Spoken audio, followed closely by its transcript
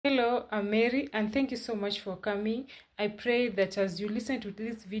Hello, I'm Mary, and thank you so much for coming. I pray that as you listen to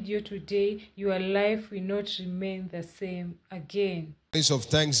this video today, your life will not remain the same again. Praise of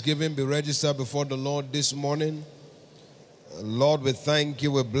thanksgiving be registered before the Lord this morning. Lord, we thank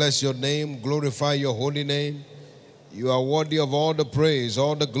you, we bless your name, glorify your holy name. You are worthy of all the praise,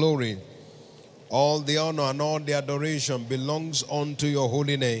 all the glory, all the honor and all the adoration belongs unto your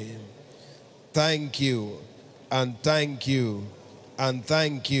holy name. Thank you, and thank you, and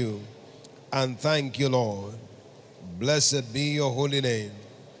thank you, and thank you, Lord. Blessed be your holy name.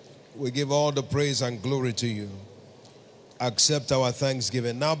 We give all the praise and glory to you. Accept our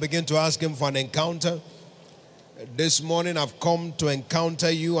thanksgiving. Now begin to ask him for an encounter. This morning I've come to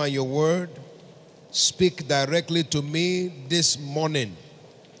encounter you and your word. Speak directly to me this morning.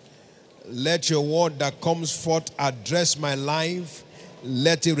 Let your word that comes forth address my life.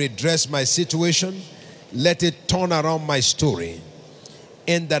 Let it redress my situation. Let it turn around my story.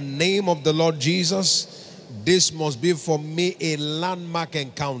 In the name of the Lord Jesus, this must be for me a landmark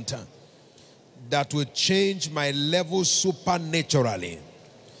encounter that will change my level supernaturally.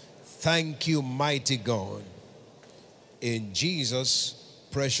 Thank you, mighty God. In Jesus'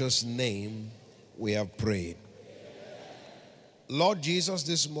 precious name, we have prayed. Lord Jesus,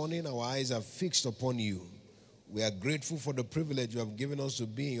 this morning our eyes are fixed upon you. We are grateful for the privilege you have given us to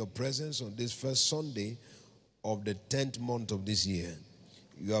be in your presence on this first Sunday of the 10th month of this year.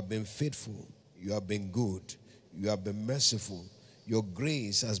 You have been faithful. You have been good. You have been merciful. Your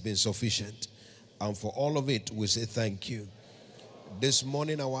grace has been sufficient. And for all of it, we say thank you. This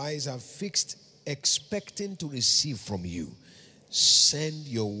morning our eyes are fixed, expecting to receive from you. Send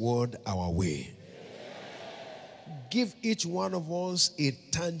your word our way. Give each one of us a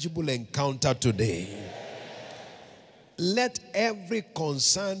tangible encounter today. Let every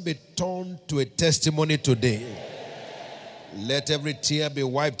concern be turned to a testimony today. Let every tear be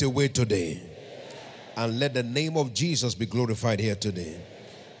wiped away today. And let the name of Jesus be glorified here today.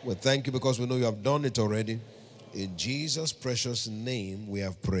 We thank you because we know you have done it already. In Jesus' precious name we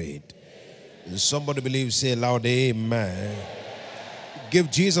have prayed. If somebody believes, say loud, amen. Give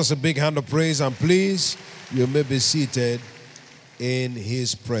Jesus a big hand of praise, and please, you may be seated in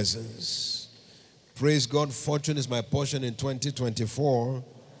his presence. Praise God. Fortune is my portion in 2024.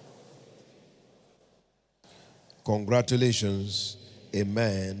 Congratulations.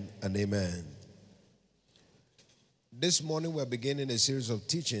 Amen and amen. This morning we're beginning a series of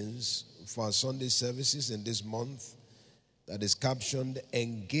teachings for our Sunday services in this month that is captioned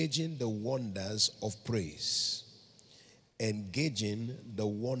Engaging the Wonders of Praise. Engaging the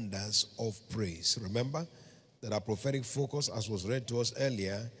Wonders of Praise. Remember that our prophetic focus, as was read to us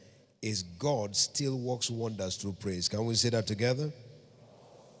earlier, is God still works wonders through praise. Can we say that together?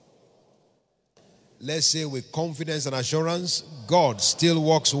 Let's say with confidence and assurance, God still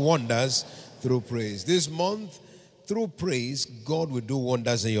works wonders through praise. This month, through praise, God will do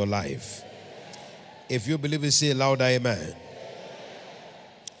wonders in your life. If you believe it, say loud, amen.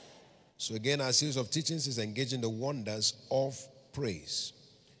 So again, our series of teachings is engaging the wonders of praise.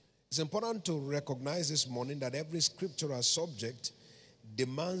 It's important to recognize this morning that every scriptural subject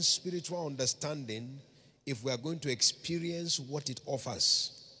demands spiritual understanding if we are going to experience what it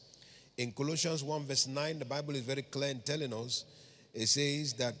offers. In Colossians 1 verse 9, the Bible is very clear in telling us, it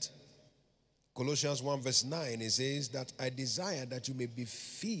says that, Colossians 1 verse 9, it says that I desire that you may be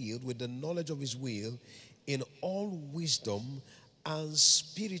filled with the knowledge of his will in all wisdom and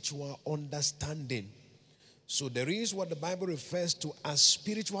spiritual understanding. So there is what the Bible refers to as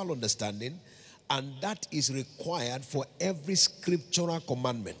spiritual understanding, and that is required for every scriptural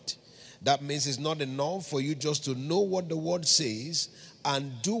commandment. That means it's not enough for you just to know what the word says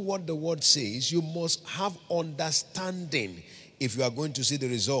and do what the word says. You must have understanding if you are going to see the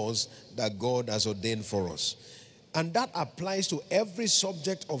results that God has ordained for us. And that applies to every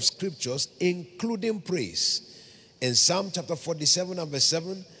subject of scriptures, including praise. In Psalm chapter 47 and verse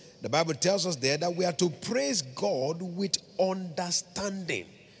 7, the Bible tells us there that we are to praise God with understanding.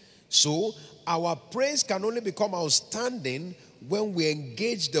 So our praise can only become outstanding when we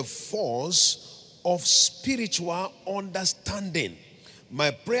engage the force of spiritual understanding.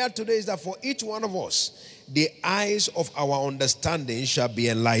 My prayer today is that for each one of us, the eyes of our understanding shall be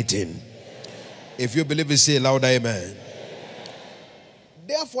enlightened. If you believe it, say loud, amen.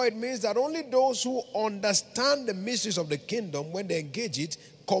 Therefore, it means that only those who understand the mysteries of the kingdom, when they engage it,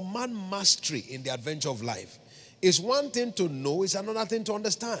 command mastery in the adventure of life. It's one thing to know, it's another thing to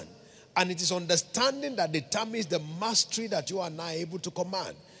understand. And it is understanding that determines the mastery that you are now able to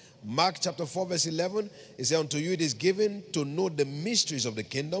command. Mark chapter 4 verse 11, it says, unto you it is given to know the mysteries of the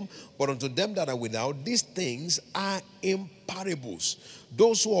kingdom, but unto them that are without, these things are in parables.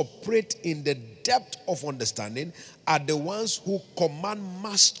 Those who operate in the depth of understanding are the ones who command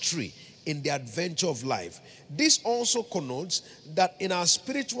mastery in the adventure of life. This also connotes that in our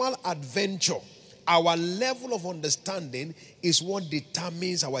spiritual adventure, our level of understanding is what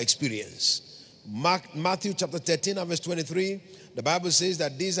determines our experience. Matthew chapter 13 and verse 23, the Bible says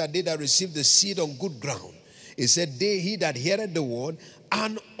that these are they that receive the seed on good ground. It said, he that heareth the word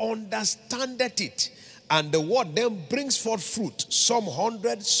and understandeth it. And the word then brings forth fruit, some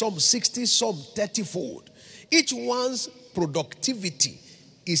 100, some 60, some 30-fold. Each one's productivity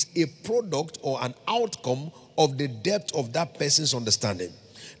is a product or an outcome of the depth of that person's understanding.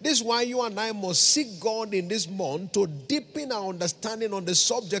 This is why you and I must seek God in this month to deepen our understanding on the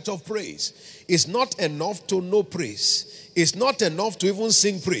subject of praise. It's not enough to know praise. It's not enough to even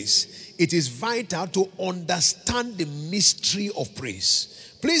sing praise. It is vital to understand the mystery of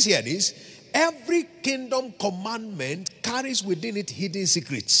praise. Please hear this. Every kingdom commandment carries within it hidden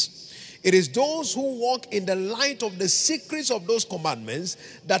secrets. It is those who walk in the light of the secrets of those commandments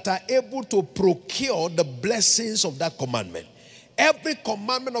that are able to procure the blessings of that commandment. Every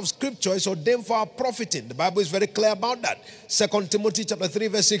commandment of Scripture is ordained for our profiting. The Bible is very clear about that. 2 Timothy chapter 3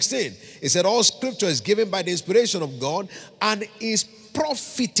 verse 16. It said all Scripture is given by the inspiration of God and is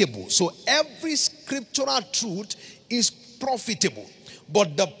profitable. So every scriptural truth is profitable.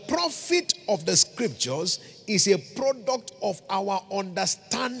 But the profit of the Scriptures is a product of our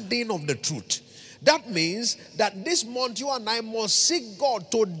understanding of the truth. That means that this month you and I must seek God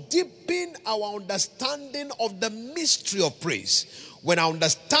to deepen our understanding of the mystery of praise. When our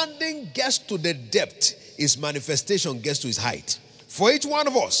understanding gets to the depth, its manifestation gets to its height. For each one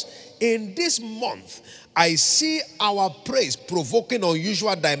of us, in this month, I see our praise provoking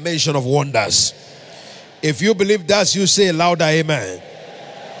unusual dimension of wonders. If you believe that, you say louder amen.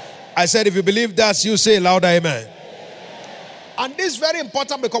 I said if you believe that, you say louder amen. And this is very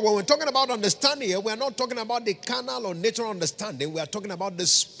important because when we're talking about understanding here, we're not talking about the carnal or natural understanding. We are talking about the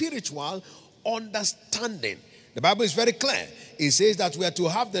spiritual understanding. The Bible is very clear. It says that we are to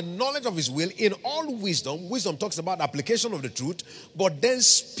have the knowledge of His will in all wisdom. Wisdom talks about application of the truth. But then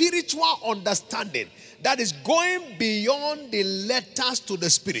spiritual understanding, that is going beyond the letters to the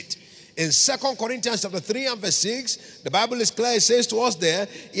spirit. In 2 Corinthians chapter 3 and verse 6, the Bible is clear. It says to us there,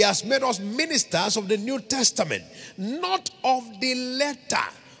 He has made us ministers of the New Testament, not of the letter,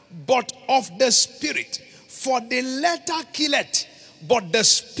 but of the Spirit. For the letter killeth, but the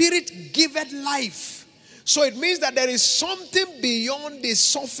Spirit giveth life. So it means that there is something beyond the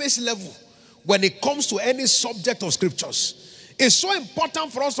surface level when it comes to any subject of Scriptures. It's so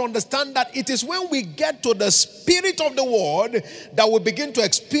important for us to understand that it is when we get to the spirit of the word that we begin to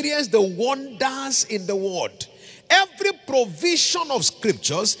experience the wonders in the word. Every provision of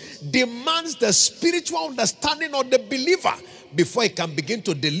Scriptures demands the spiritual understanding of the believer before it can begin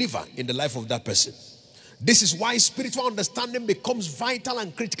to deliver in the life of that person. This is why spiritual understanding becomes vital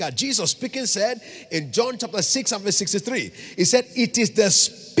and critical. Jesus speaking said in John chapter 6 and verse 63, He said, it is the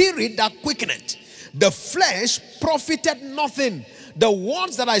Spirit that quickeneth. The flesh profited nothing. The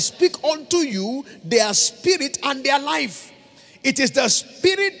words that I speak unto you, they are spirit and they are life. It is the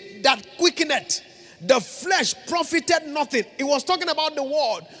Spirit that quickeneth. The flesh profited nothing. It was talking about the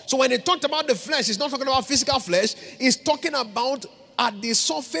word. So when he talked about the flesh, he's not talking about physical flesh. He's talking about at the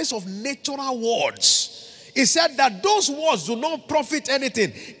surface of natural words. He said that those words do not profit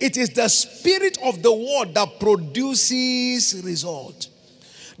anything. It is the spirit of the word that produces result.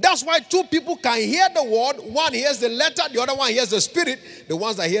 That's why two people can hear the word. One hears the letter, the other one hears the spirit. The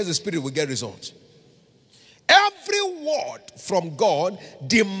ones that hear the spirit will get results. Every word from God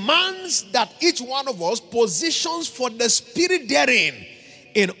demands that each one of us positions for the spirit therein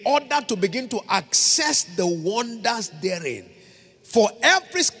in order to begin to access the wonders therein. For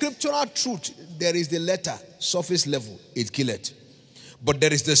every scriptural truth, there is the letter, surface level, it killeth. But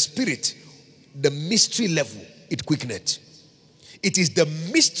there is the spirit, the mystery level, it quickeneth. It is the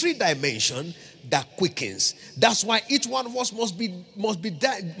mystery dimension that quickens. That's why each one of us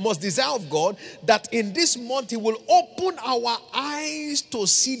must desire of God that in this month He will open our eyes to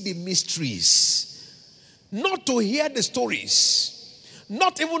see the mysteries. Not to hear the stories.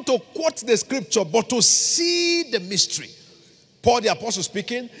 Not even to quote the scripture, but to see the mystery. Paul the Apostle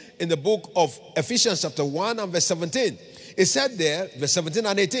speaking in the book of Ephesians chapter 1 and verse 17. It said there, verse 17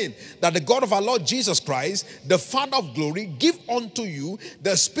 and 18, that the God of our Lord Jesus Christ, the Father of glory, give unto you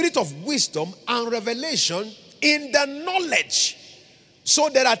the spirit of wisdom and revelation in the knowledge. So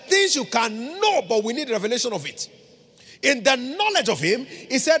there are things you can know, but we need revelation of it. In the knowledge of him,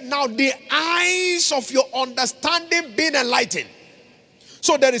 he said, now the eyes of your understanding being enlightened.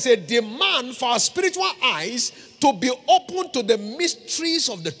 So there is a demand for our spiritual eyes to be open to the mysteries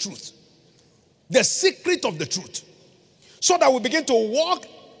of the truth, the secret of the truth, so that we begin to walk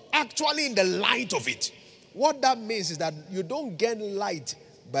actually in the light of it. What that means is that you don't get light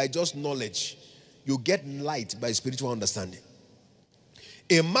by just knowledge. You get light by spiritual understanding.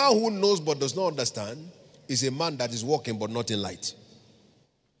 A man who knows but does not understand is a man that is walking but not in light.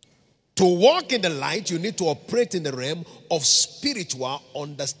 To walk in the light, you need to operate in the realm of spiritual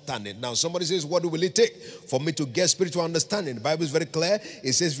understanding. Now, somebody says, what will it take for me to get spiritual understanding? The Bible is very clear.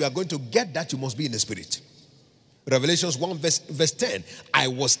 It says, if you are going to get that, you must be in the spirit. Revelations 1 verse 10. I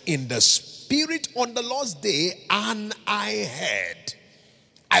was in the spirit on the Lord's day, and I heard.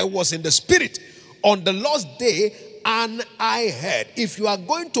 I was in the spirit on the Lord's day, and I heard. If you are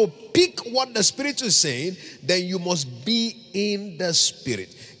going to pick what the spirit is saying, then you must be in the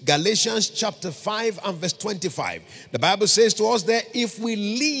spirit. Galatians chapter 5 and verse 25. The Bible says to us there, if we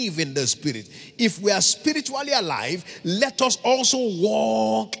live in the spirit, if we are spiritually alive, let us also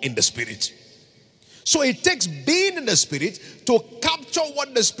walk in the spirit. So it takes being in the spirit to capture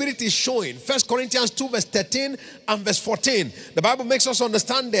what the spirit is showing. 1 Corinthians 2 verse 13 and verse 14. The Bible makes us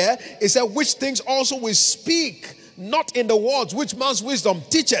understand there. It said, which things also we speak, not in the words which man's wisdom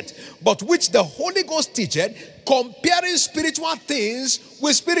teacheth, but which the Holy Ghost teacheth, comparing spiritual things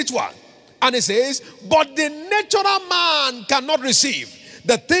with spiritual. And it says, but the natural man cannot receive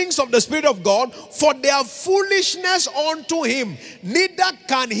the things of the Spirit of God, for they are foolishness unto him. Neither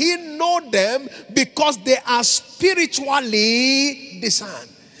can he know them, because they are spiritually discerned.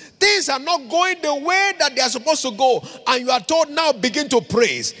 Things are not going the way that they are supposed to go, and you are told now begin to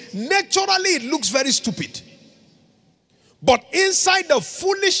praise. Naturally, it looks very stupid. But inside the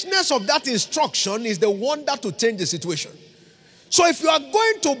foolishness of that instruction is the wonder to change the situation. So if you are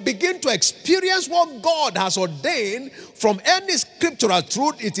going to begin to experience what God has ordained from any scriptural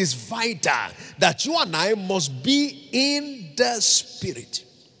truth, it is vital that you and I must be in the spirit.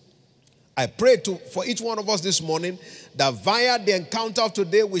 I pray for each one of us this morning that via the encounter of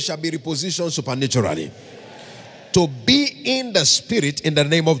today, we shall be repositioned supernaturally to be in the spirit in the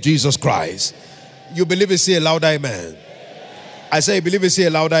name of Jesus Christ. You believe it, say a loud amen. I say, you believe it, say a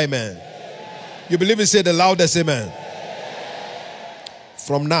loud amen. You believe it, say the loudest amen.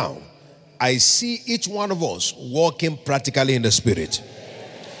 From now, I see each one of us walking practically in the spirit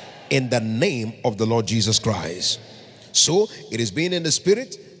in the name of the Lord Jesus Christ. So it is being in the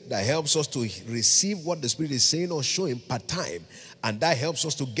spirit that helps us to receive what the spirit is saying or showing part time, and that helps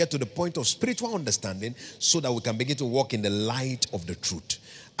us to get to the point of spiritual understanding so that we can begin to walk in the light of the truth.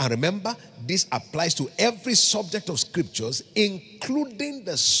 And remember, this applies to every subject of scriptures, including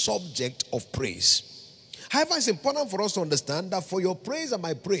the subject of praise. However, it's important for us to understand that for your praise and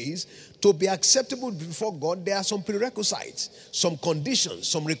my praise to be acceptable before God, there are some prerequisites, some conditions,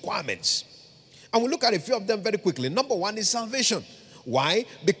 some requirements. And we'll look at a few of them very quickly. Number one is salvation. Why?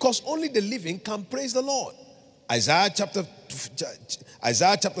 Because only the living can praise the Lord. Isaiah chapter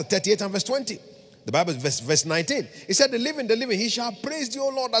 38 and verse 20. The Bible, verse 19. It said, the living, he shall praise thee, O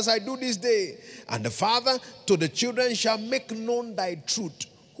Lord, as I do this day. And the Father to the children shall make known thy truth.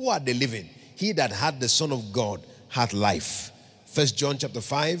 Who are the living? He that had the Son of God hath life. 1 John chapter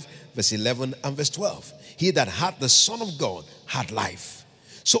 5, verse 11 and verse 12. He that hath the Son of God hath life.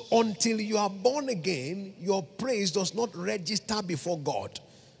 So until you are born again, your praise does not register before God.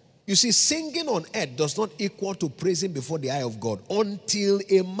 You see, singing on earth does not equal to praising before the eye of God. Until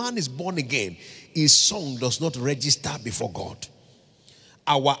a man is born again, his song does not register before God.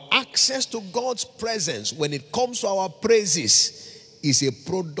 Our access to God's presence when it comes to our praises is a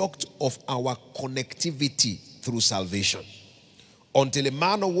product of our connectivity through salvation. Until a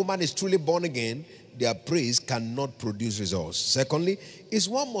man or woman is truly born again, their praise cannot produce results. Secondly, is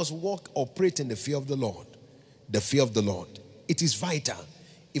one must operate in the fear of the Lord. The fear of the Lord. It is vital.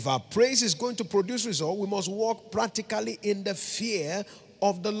 If our praise is going to produce results, we must walk practically in the fear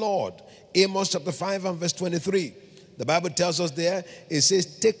of the Lord. Amos chapter 5 and verse 23. The Bible tells us there, it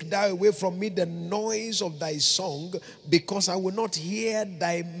says, take thou away from me the noise of thy song, because I will not hear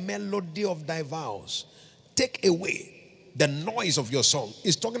thy melody of thy vows. Take away the noise of your song.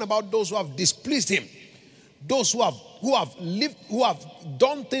 It's talking about those who have displeased him. Those who have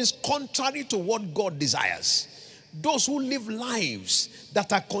done things contrary to what God desires. Those who live lives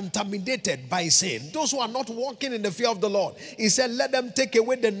that are contaminated by sin. Those who are not walking in the fear of the Lord. He said, let them take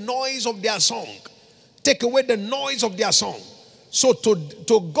away the noise of their song. Take away the noise of their song. So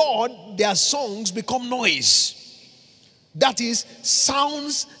to God, their songs become noise. That is,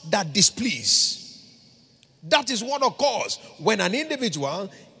 sounds that displease. That is what occurs when an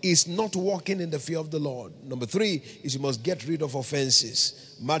individual is not walking in the fear of the Lord. Number 3 is you must get rid of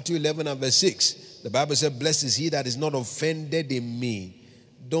offenses. Matthew 11 and verse 6. The Bible says, blessed is he that is not offended in me.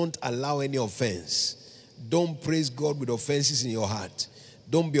 Don't allow any offense. Don't praise God with offenses in your heart.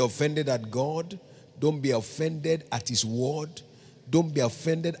 Don't be offended at God. Don't be offended at his word. Don't be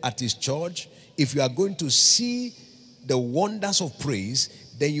offended at his church. If you are going to see the wonders of praise,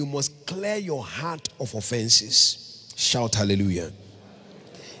 then you must clear your heart of offenses. Shout hallelujah.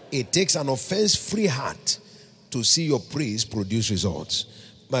 It takes an offense-free heart to see your praise produce results.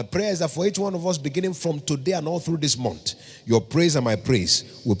 My prayer is that for each one of us, beginning from today and all through this month, your praise and my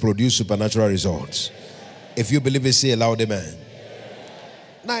praise will produce supernatural results. If you believe it, say aloud, amen.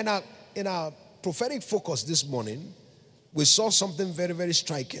 Now, in our prophetic focus this morning, we saw something very, very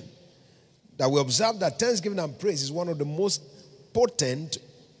striking. That we observed that thanksgiving and praise is one of the most potent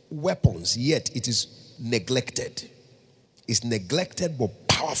weapons, yet it is neglected. It's neglected but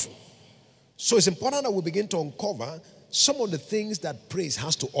powerful. So it's important that we begin to uncover some of the things that praise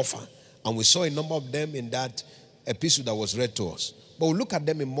has to offer. And we saw a number of them in that epistle that was read to us. But we'll look at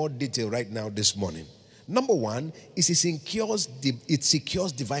them in more detail right now this morning. Number 1 is it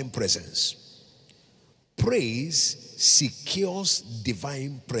secures divine presence. Praise secures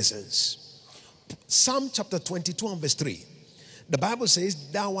divine presence. Psalm chapter 22 and verse 3. The Bible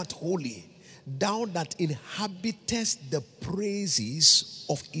says, thou art holy, thou that inhabitest the praises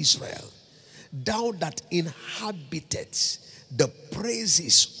of Israel. Thou that inhabitest the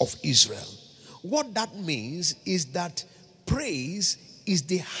praises of Israel. What that means is that praise is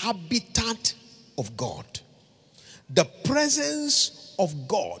the habitat of God. The presence of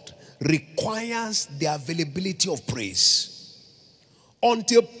God requires the availability of praise.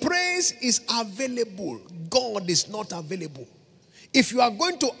 Until praise is available, God is not available. If you are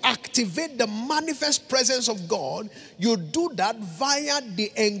going to activate the manifest presence of God, you do that via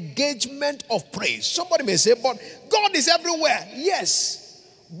the engagement of praise. Somebody may say, but God is everywhere. Yes,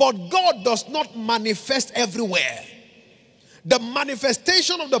 but God does not manifest everywhere. The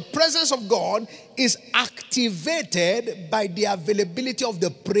manifestation of the presence of God is activated by the availability of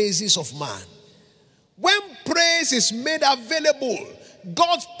the praises of man. When praise is made available,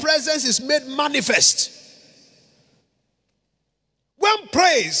 God's presence is made manifest. When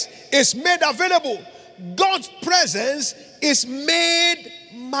praise is made available, God's presence is made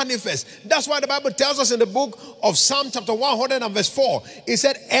manifest. That's why the Bible tells us in the book of Psalm chapter 100 and verse 4, it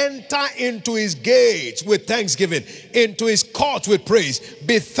said, enter into his gates with thanksgiving, into his courts with praise.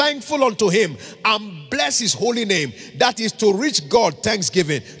 Be thankful unto him and bless his holy name. That is to reach God,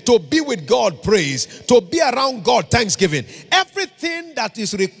 thanksgiving. To be with God, praise. To be around God, thanksgiving. Everything that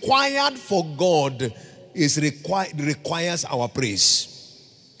is required for God requires our praise.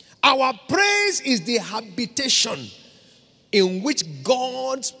 Our praise is the habitation in which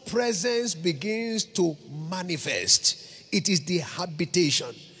God's presence begins to manifest. It is the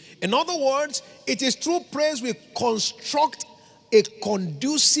habitation. In other words, it is through praise we construct a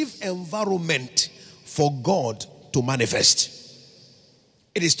conducive environment for God to manifest.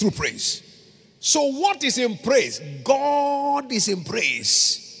 It is through praise. So what is in praise? God is in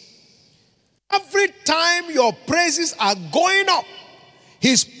praise. Every time your praises are going up,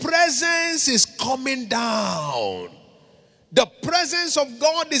 his presence is coming down. The presence of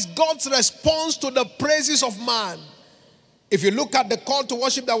God is God's response to the praises of man. If you look at the call to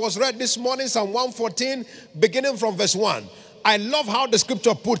worship that was read this morning, Psalm 114, beginning from verse 1, I love how the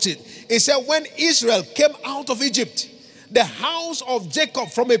scripture puts it. It said, when Israel came out of Egypt, the house of Jacob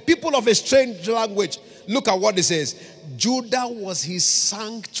from a people of a strange language, look at what it says. Judah was his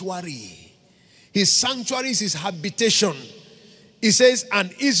sanctuary. His sanctuary is his habitation. It says,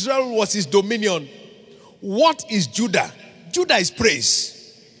 and Israel was his dominion. What is Judah? Judah is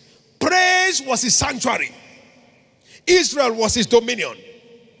praise. Praise was his sanctuary. Israel was his dominion.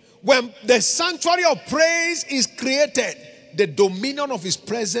 When the sanctuary of praise is created, the dominion of his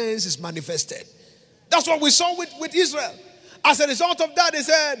presence is manifested. That's what we saw with Israel. As a result of that, they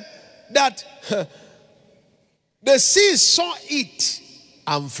said that the sea saw it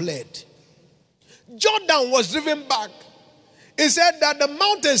and fled. Jordan was driven back. He said that the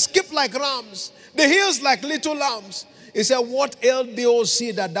mountains skipped like rams, the hills like little lambs. He said, what ailed thee, O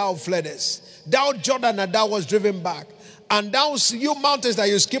sea, that thou fleddest? Thou Jordan, that thou was driven back. And thou, you mountains that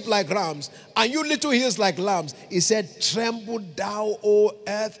you skip like rams, and you little hills like lambs. He said, tremble thou, O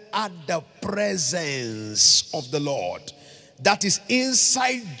earth, at the presence of the Lord. That is,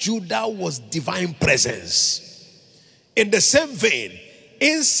 inside Judah was divine presence. In the same vein,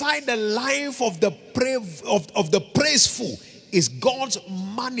 inside the life of the praiseful is God's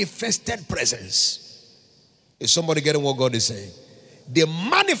manifested presence. Is somebody getting what God is saying? The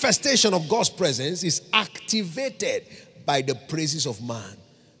manifestation of God's presence is activated by the praises of man.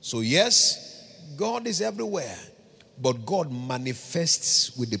 So yes, God is everywhere, but God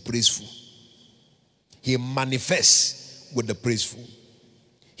manifests with the praiseful. He manifests with the praiseful.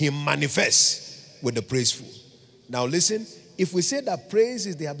 He manifests with the praiseful. Now listen, if we say that praise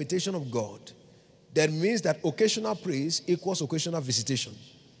is the habitation of God, that means that occasional praise equals occasional visitation.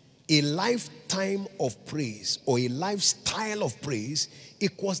 A lifetime of praise or a lifestyle of praise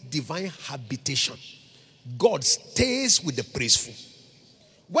equals divine habitation. God stays with the praiseful.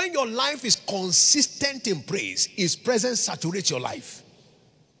 When your life is consistent in praise, His presence saturates your life.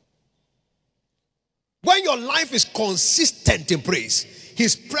 When your life is consistent in praise,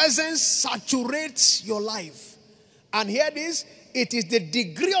 His presence saturates your life. And hear this, it is the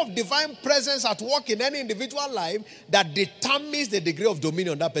degree of divine presence at work in any individual life that determines the degree of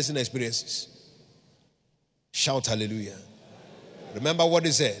dominion that person experiences. Shout hallelujah. Remember what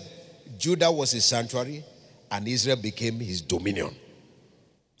he said. Judah was his sanctuary and Israel became his dominion.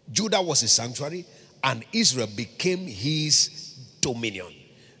 Judah was his sanctuary and Israel became his dominion.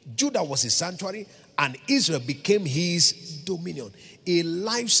 Judah was his sanctuary and Israel became his dominion. A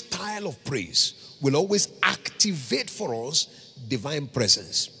lifestyle of praise will always activate for us divine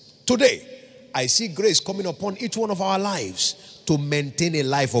presence. Today, I see grace coming upon each one of our lives to maintain a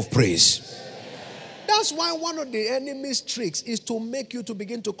life of praise. That's why one of the enemy's tricks is to make you to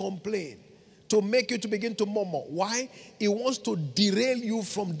begin to complain, to make you to begin to murmur. Why? He wants to derail you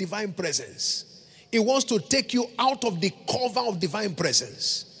from divine presence. He wants to take you out of the cover of divine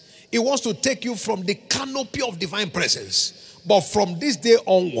presence. He wants to take you from the canopy of divine presence. But from this day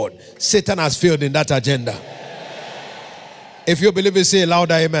onward, Satan has failed in that agenda. If you believe it, say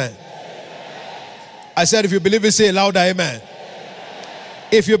louder amen. I said if you believe it, say louder amen.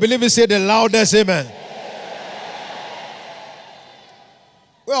 If you believe it, say the loudest amen.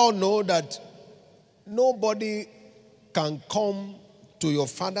 We all know that nobody can come to your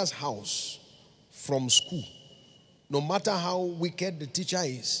father's house from school, no matter how wicked the teacher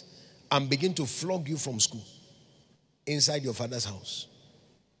is, and begin to flog you from school inside your father's house.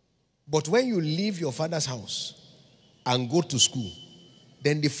 But when you leave your father's house and go to school,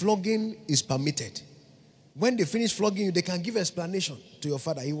 then the flogging is permitted. When they finish flogging you, they can give explanation to your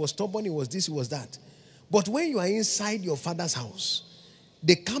father. He was stubborn, he was this, he was that. But when you are inside your father's house,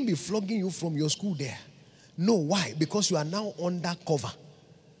 they can't be flogging you from your school there. No, why? Because you are now under cover.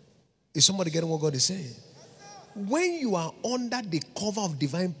 Is somebody getting what God is saying? When you are under the cover of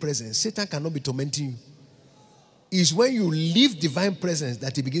divine presence, Satan cannot be tormenting you. It's when you leave divine presence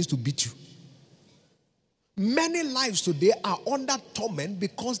that he begins to beat you. Many lives today are under torment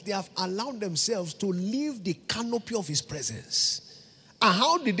because they have allowed themselves to leave the canopy of his presence. And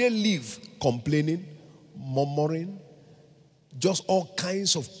how did they live? Complaining, murmuring, just all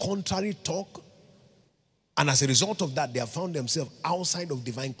kinds of contrary talk. And as a result of that, they have found themselves outside of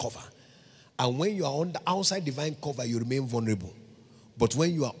divine cover. And when you are outside divine cover, you remain vulnerable. But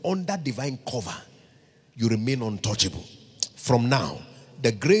when you are under divine cover, you remain untouchable. From now,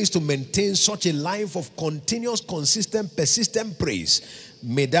 the grace to maintain such a life of continuous, consistent, persistent praise,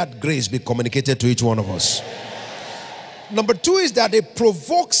 may that grace be communicated to each one of us. Number two is that it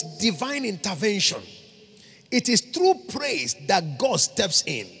provokes divine intervention. It is through praise that God steps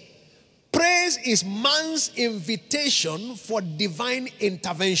in. Praise is man's invitation for divine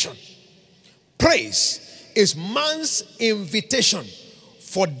intervention. Praise is man's invitation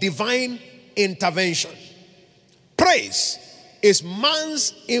for divine intervention. Praise is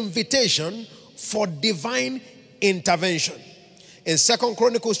man's invitation for divine intervention. In 2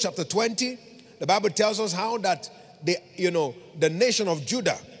 Chronicles chapter 20, the Bible tells us how that the nation of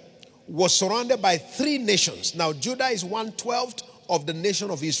Judah was surrounded by three nations. Now, Judah is 1/12 of the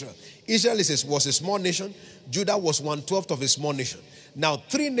nation of Israel. Israel was a small nation. Judah was 1/12 of a small nation. Now,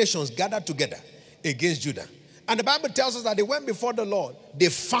 three nations gathered together against Judah. And the Bible tells us that they went before the Lord. They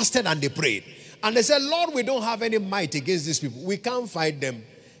fasted and they prayed. And they said, Lord, we don't have any might against these people. We can't fight them.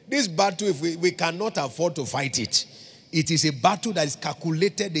 This battle, if we cannot afford to fight it. It is a battle that is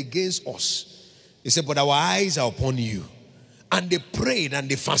calculated against us. He said, but our eyes are upon you. And they prayed and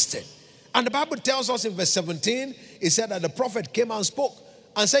they fasted. And the Bible tells us in verse 17, it said that the prophet came and spoke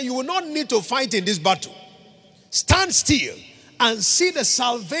and said, you will not need to fight in this battle. Stand still and see the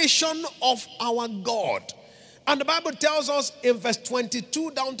salvation of our God. And the Bible tells us in verse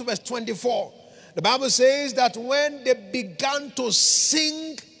 22 down to verse 24, the Bible says that when they began to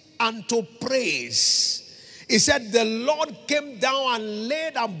sing and to praise, it said the Lord came down and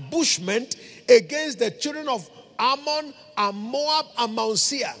laid ambushment against the children of Ammon and Moab and Mount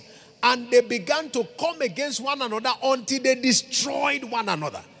Seir. And they began to come against one another until they destroyed one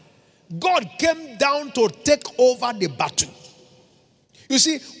another. God came down to take over the battle. You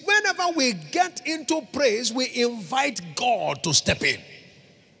see, whenever we get into praise, we invite God to step in.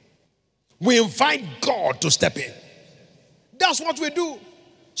 We invite God to step in. That's what we do.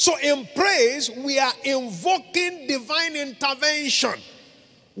 So in praise, we are invoking divine intervention.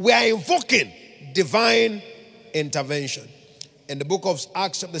 We are invoking divine intervention. In the book of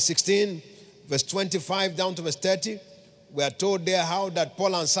Acts chapter 16, verse 25 down to verse 30, we are told there how that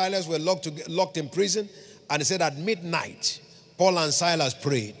Paul and Silas were locked in prison. And it said at midnight, Paul and Silas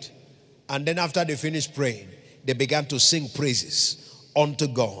prayed. And then after they finished praying, they began to sing praises unto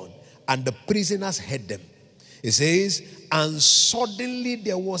God. And the prisoners heard them. It says, and suddenly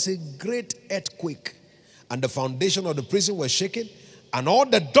there was a great earthquake. And the foundation of the prison was shaken. And all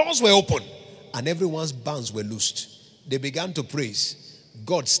the doors were open. And everyone's bonds were loosed. They began to praise.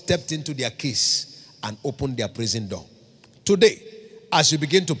 God stepped into their case and opened their prison door. Today, as you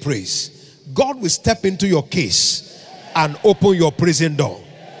begin to praise, God will step into your case and open your prison door.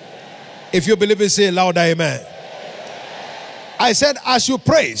 If you believe it, say loud, amen. I said, as you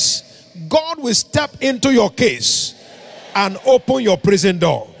praise, God will step into your case and open your prison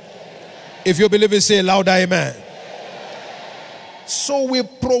door. If you believe it, say loud, amen. So we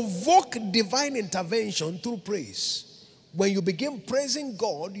provoke divine intervention through praise. When you begin praising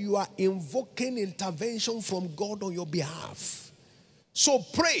God, you are invoking intervention from God on your behalf. So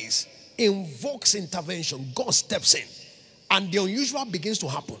praise invokes intervention. God steps in. And the unusual begins to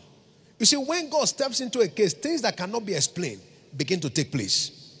happen. You see, when God steps into a case, things that cannot be explained begin to take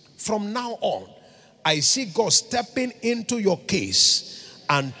place. From now on, I see God stepping into your case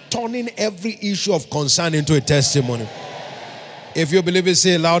and turning every issue of concern into a testimony. If you believe it,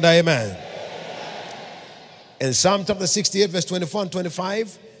 say louder, amen. In Psalm chapter 68, verse 24 and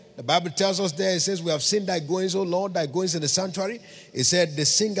 25, the Bible tells us there, it says, we have seen thy goings, O Lord, thy goings in the sanctuary. It said, the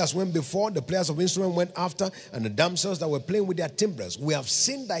singers went before, the players of instruments went after, and the damsels that were playing with their timbrels. We have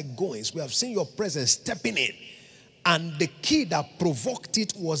seen thy goings. We have seen your presence stepping in. And the key that provoked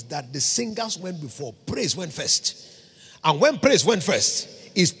it was that the singers went before. Praise went first. And when praise went first,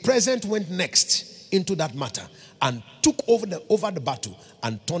 his presence went next into that matter and took over the battle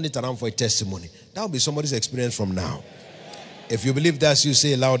and turned it around for a testimony. That will be somebody's experience from now. If you believe that, you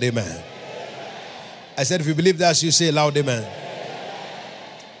say loud amen. I said, if you believe that, you say loud amen.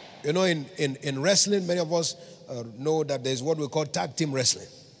 You know, in wrestling, many of us know that there's what we call tag team wrestling.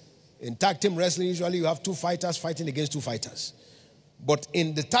 In tag team wrestling, usually you have two fighters fighting against two fighters. But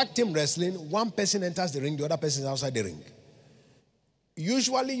in the tag team wrestling, one person enters the ring, the other person is outside the ring.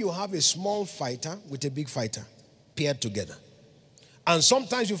 Usually you have a small fighter with a big fighter paired together. And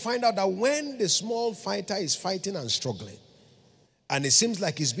sometimes you find out that when the small fighter is fighting and struggling, and it seems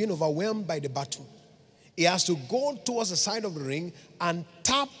like he's being overwhelmed by the battle, he has to go towards the side of the ring and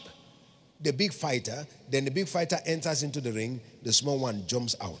tap the big fighter. Then the big fighter enters into the ring, the small one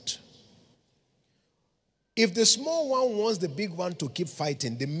jumps out. If the small one wants the big one to keep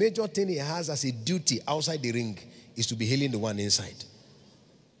fighting, the major thing he has as a duty outside the ring is to be healing the one inside.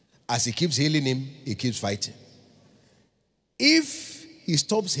 As he keeps healing him, he keeps fighting. If he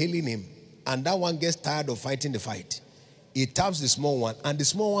stops healing him and that one gets tired of fighting the fight, he taps the small one and the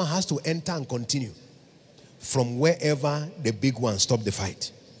small one has to enter and continue from wherever the big one stopped the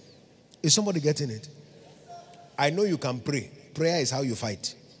fight. Is somebody getting it? I know you can pray. Prayer is how you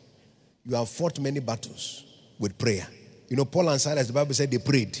fight. You have fought many battles with prayer. You know, Paul and Silas, the Bible said they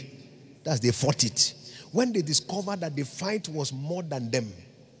prayed. That's they fought it. When they discovered that the fight was more than them,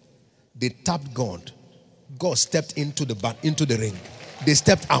 they tapped God. God stepped into the ring. They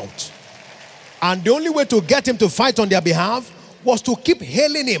stepped out. And the only way to get him to fight on their behalf was to keep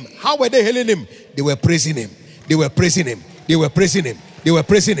hailing him. How were they hailing him? They were praising him. They were praising him. They were praising him. They were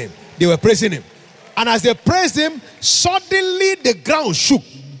praising him. They were praising him. And as they praised him, suddenly the ground shook.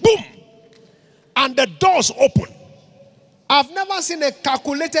 Boom! And the doors opened. I've never seen a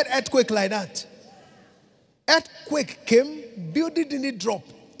calculated earthquake like that. Earthquake came, building didn't drop.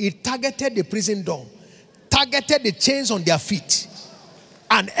 It targeted the prison door, targeted the chains on their feet.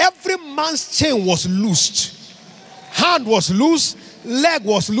 And every man's chain was loosed. Hand was loose, leg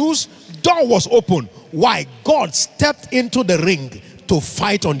was loose, door was open. Why? God stepped into the ring to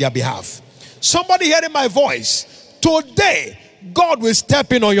fight on their behalf. Somebody hearing my voice, today God will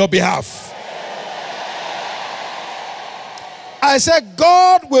step in on your behalf. I said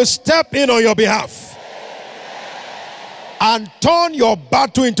God will step in on your behalf and turn your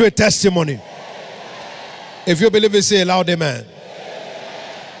battle into a testimony. If you believe it, say loud amen.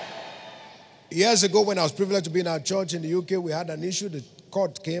 Years ago, when I was privileged to be in our church in the UK, we had an issue. The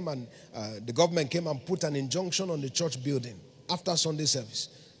court came and the government came and put an injunction on the church building after Sunday service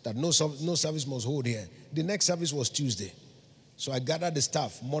that no service must hold here. The next service was Tuesday. So I gathered the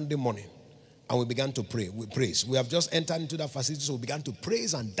staff Monday morning and we began to pray. We praise. We have just entered into that facility, so we began to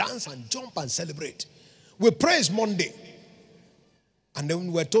praise and dance and jump and celebrate. We praised Monday. And then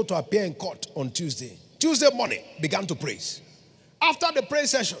we were told to appear in court on Tuesday. Tuesday morning, began to praise. After the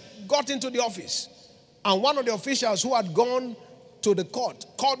praise session, got into the office. And one of the officials who had gone to the court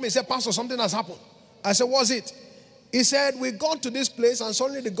called me and said, Pastor, something has happened. I said, what's it? He said, we got to this place and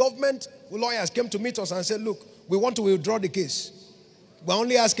suddenly the government lawyers came to meet us and said, look, we want to withdraw the case. We're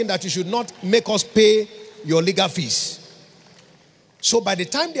only asking that you should not make us pay your legal fees. So by the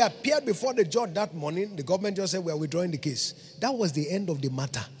time they appeared before the judge that morning, the government just said, we are withdrawing the case. That was the end of the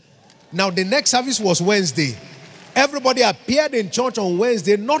matter. Now the next service was Wednesday. Everybody appeared in church on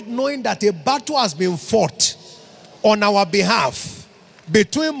Wednesday, not knowing that a battle has been fought on our behalf.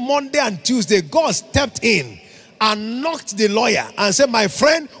 Between Monday and Tuesday, God stepped in and knocked the lawyer and said, my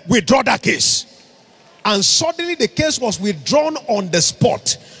friend, withdraw that case. And suddenly the case was withdrawn on the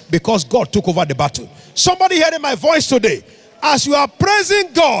spot because God took over the battle. Somebody hearing my voice today, as you are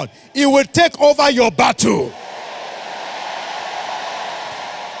praising God, He will take over your battle.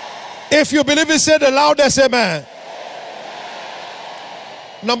 If you believe it, say the loudest amen.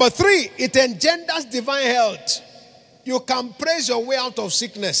 Number 3, it engenders divine health. You can praise your way out of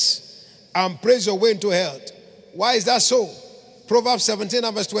sickness and praise your way into health. Why is that so? Proverbs 17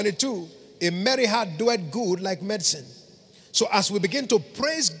 and verse 22. A merry heart doeth good like medicine. So as we begin to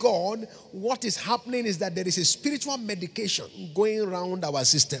praise God, what is happening is that there is a spiritual medication going around our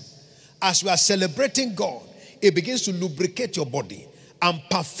system. As we are celebrating God, it begins to lubricate your body and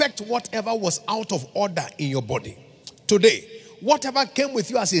perfect whatever was out of order in your body. Today, whatever came with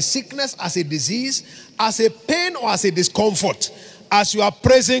you as a sickness, as a disease, as a pain or as a discomfort, as you are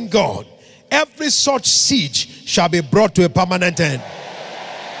praising God, every such siege shall be brought to a permanent end.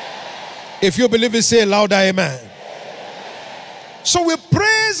 If you believe it, say louder amen. So we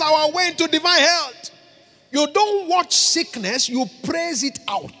praise our way into divine health. You don't watch sickness, you praise it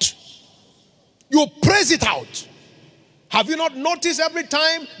out. You praise it out. Have you not noticed every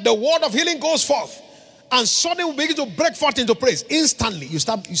time the word of healing goes forth and suddenly we begin to break forth into praise, instantly you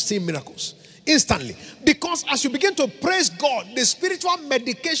see miracles. Instantly. Because as you begin to praise God, the spiritual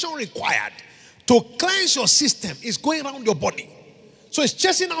medication required to cleanse your system is going around your body. So it's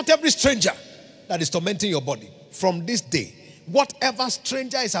chasing out every stranger that is tormenting your body. From this day, whatever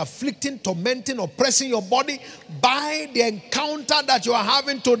stranger is afflicting, tormenting, oppressing your body, by the encounter that you are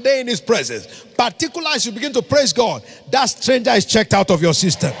having today in His presence, particularly as you begin to praise God, that stranger is checked out of your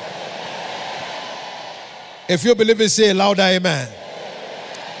system. If you believe it, say louder amen.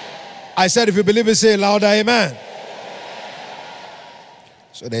 I said if you believe it, say louder amen.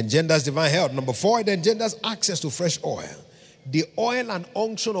 So it engenders divine health. Number 4, it engenders access to fresh oil. The oil and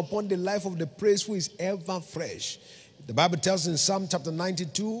unction upon the life of the praiseful is ever fresh. The Bible tells in Psalm chapter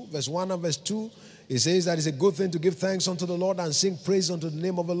 92, verse 1 and verse 2, it says that it's a good thing to give thanks unto the Lord and sing praise unto the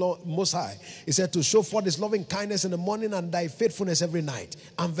name of the Lord Most High. It said to show forth His loving kindness in the morning and thy faithfulness every night.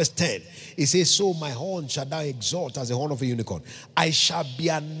 And verse 10, it says, so my horn shall thou exalt as the horn of a unicorn. I shall be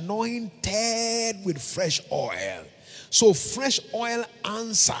anointed with fresh oil. So fresh oil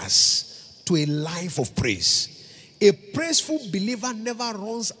answers to a life of praise. A praiseful believer never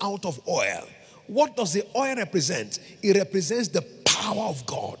runs out of oil. What does the oil represent? It represents the power of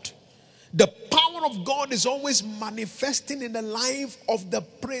God. The power of God is always manifesting in the life of the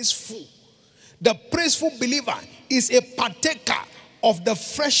praiseful. The praiseful believer is a partaker of the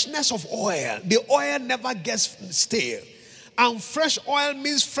freshness of oil. The oil never gets stale. And fresh oil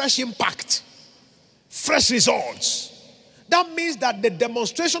means fresh impact, fresh results. That means that the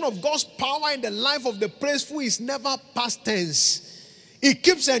demonstration of God's power in the life of the praiseful is never past tense. It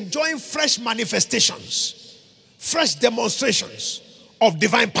keeps enjoying fresh manifestations, fresh demonstrations of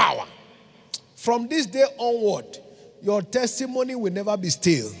divine power. From this day onward, your testimony will never be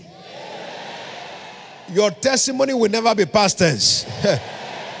still. Your testimony will never be past tense.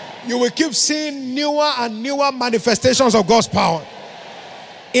 You will keep seeing newer and newer manifestations of God's power.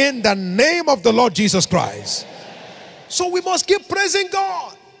 In the name of the Lord Jesus Christ. So we must keep praising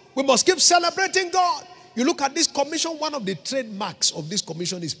God. We must keep celebrating God. You look at this commission, one of the trademarks of this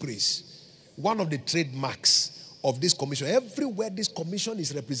commission is praise. One of the trademarks of this commission, everywhere this commission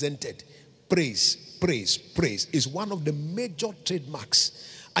is represented, praise, praise, praise is one of the major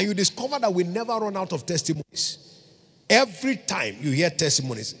trademarks. And you discover that we never run out of testimonies. Every time you hear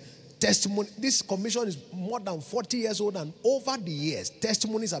testimonies, this commission is more than 40 years old, and over the years,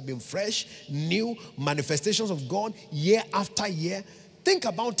 testimonies have been fresh, new manifestations of God, year after year. Think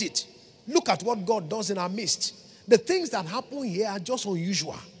about it. Look at what God does in our midst. The things that happen here are just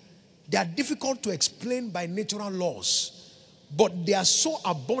unusual. They are difficult to explain by natural laws, but they are so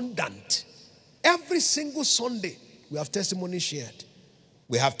abundant. Every single Sunday, we have testimonies shared.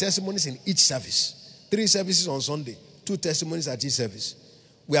 We have testimonies in each service. 3 services on Sunday, 2 testimonies at each service.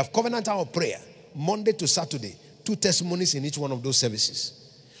 We have covenant hour of prayer, Monday to Saturday, 2 testimonies in each one of those services.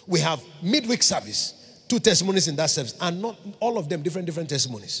 We have midweek service, 2 testimonies in that service, and not all of them different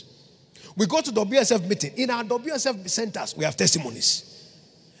testimonies. We go to WSF meeting. In our WSF centers, we have testimonies.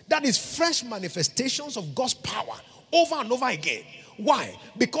 That is fresh manifestations of God's power over and over again. Why?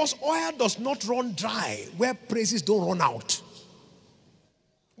 Because oil does not run dry where praises don't run out.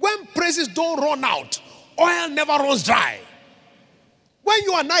 When praises don't run out, oil never runs dry. When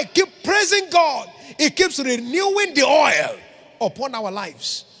you and I keep praising God, it keeps renewing the oil upon our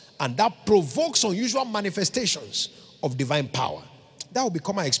lives. And that provokes unusual manifestations of divine power. That will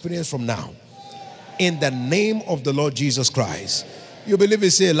become our experience from now. In the name of the Lord Jesus Christ. You believe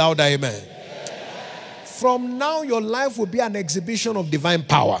it? Say louder, amen. From now, your life will be an exhibition of divine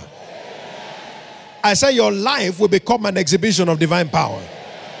power. I say your life will become an exhibition of divine power.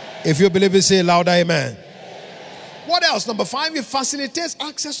 If you believe it, say louder, amen. What else? Number 5, it facilitates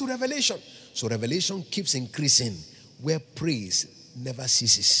access to revelation. So revelation keeps increasing where praise never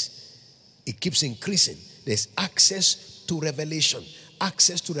ceases. It keeps increasing. There's access to revelation.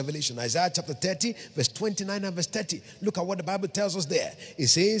 Access to revelation. Isaiah chapter 30, verse 29 and verse 30. Look at what the Bible tells us there. It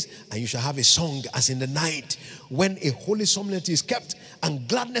says, and you shall have a song as in the night, when a holy solemnity is kept, and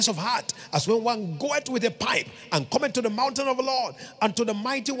gladness of heart, as when one goeth with a pipe, and cometh to the mountain of the Lord, and to the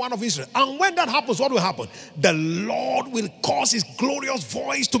mighty one of Israel. And when that happens, what will happen? The Lord will cause his glorious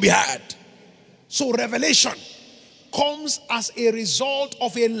voice to be heard. So revelation comes as a result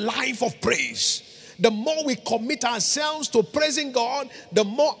of a life of praise. The more we commit ourselves to praising God, the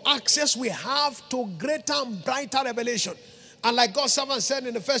more access we have to greater and brighter revelation. And like God's servant said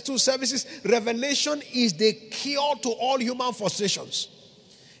in the first 2 services, revelation is the cure to all human frustrations.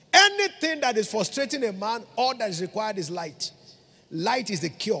 Anything that is frustrating a man, all that is required is light. Light is the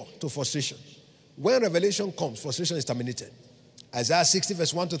cure to frustration. When revelation comes, frustration is terminated. Isaiah 60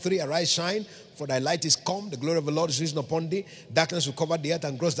 verse 1 to 3, arise, shine, for thy light is come, the glory of the Lord is risen upon thee. Darkness will cover the earth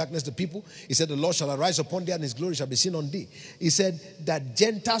and gross darkness the people. He said, the Lord shall arise upon thee and his glory shall be seen on thee. He said that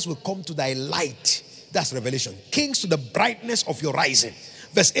Gentiles will come to thy light. That's revelation. Kings to the brightness of your rising.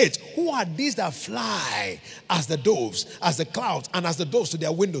 Verse 8, who are these that fly as the doves, as the clouds, and as the doves to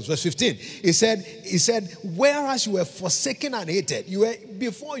their windows? Verse 15, he said, whereas you were forsaken and hated,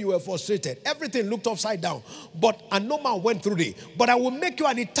 before you were frustrated, everything looked upside down, and no man went through thee. But I will make you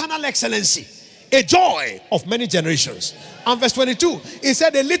an eternal excellency, a joy of many generations. And verse 22, he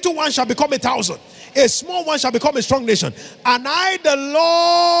said, a little one shall become 1,000, a small one shall become a strong nation, and I, the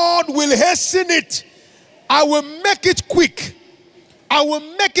Lord, will hasten it. I will make it quick. I will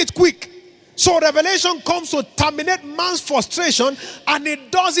make it quick. So revelation comes to terminate man's frustration, and it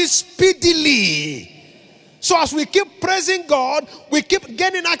does it speedily. So as we keep praising God, we keep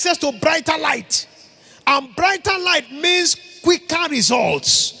gaining access to brighter light. And brighter light means quicker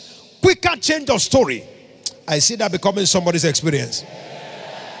results, quicker change of story. I see that becoming somebody's experience.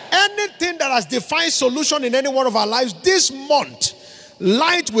 Anything that has defined solution in any one of our lives, this month,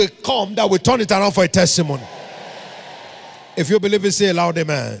 light will come that will turn it around for a testimony. If you believe it, say loud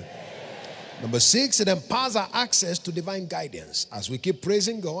amen. Number 6, it empowers our access to divine guidance. As we keep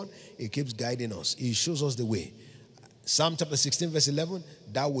praising God, it keeps guiding us. He shows us the way. Psalm chapter 16 verse 11,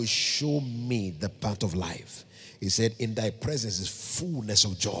 thou will show me the path of life. He said, in thy presence is fullness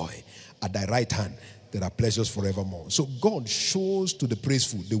of joy. At thy right hand, there are pleasures forevermore. So God shows to the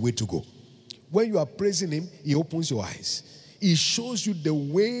praiseful the way to go. When you are praising him, he opens your eyes. He shows you the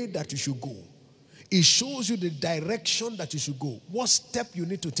way that you should go. It shows you the direction that you should go. What step you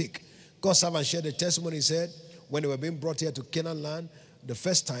need to take. God's servant shared a testimony. He said, when they were being brought here to Canaan land, the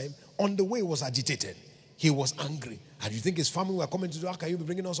first time, on the way he was agitated. He was angry. And you think his family were coming to do, how can you be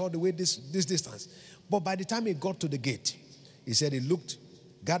bringing us all the way this distance? But by the time he got to the gate, he said he looked,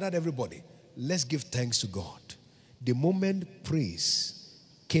 gathered everybody. Let's give thanks to God. The moment praise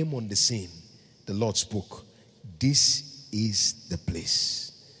came on the scene, the Lord spoke. This is the place.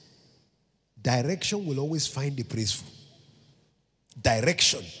 Direction will always find the praiseful.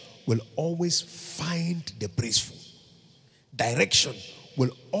 Direction will always find the praiseful. Direction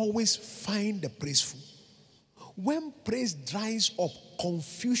will always find the praiseful. When praise dries up,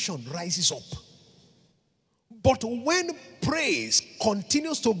 confusion rises up. But when praise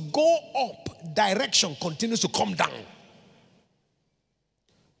continues to go up, direction continues to come down.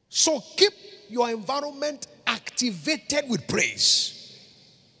 So keep your environment activated with praise.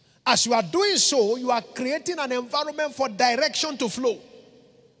 As you are doing so, you are creating an environment for direction to flow.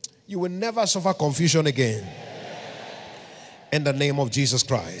 You will never suffer confusion again. In the name of Jesus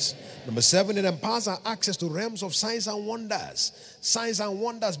Christ. Number 7, it empowers our access to realms of signs and wonders. Signs and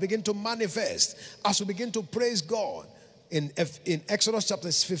wonders begin to manifest as we begin to praise God. In Exodus chapter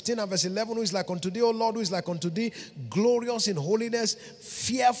 15 and verse 11, who is like unto thee, O Lord, who is like unto thee, glorious in holiness,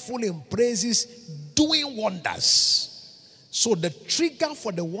 fearful in praises, doing wonders. So the trigger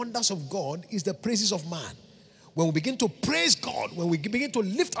for the wonders of God is the praises of man. When we begin to praise God, when we begin to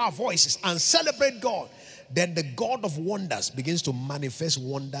lift our voices and celebrate God, then the God of wonders begins to manifest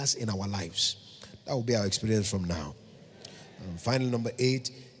wonders in our lives. That will be our experience from now. And finally, number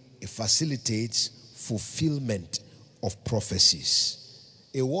 8, it facilitates fulfillment of prophecies.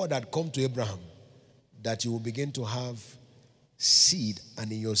 A word had come to Abraham that you will begin to have seed,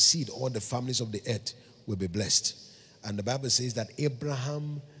 and in your seed all the families of the earth will be blessed. And the Bible says that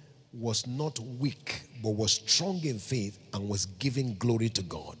Abraham was not weak, but was strong in faith and was giving glory to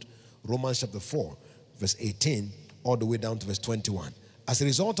God. Romans chapter 4, verse 18, all the way down to verse 21. As a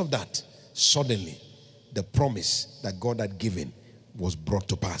result of that, suddenly, the promise that God had given was brought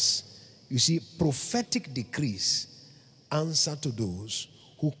to pass. You see, prophetic decrees answer to those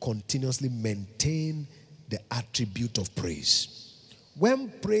who continuously maintain the attribute of praise.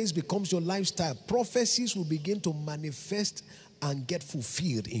 When praise becomes your lifestyle, prophecies will begin to manifest and get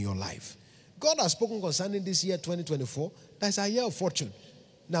fulfilled in your life. God has spoken concerning this year 2024. That's a year of fortune.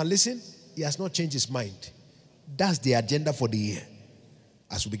 Now listen, he has not changed his mind. That's the agenda for the year.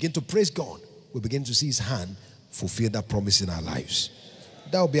 As we begin to praise God, we begin to see his hand fulfill that promise in our lives.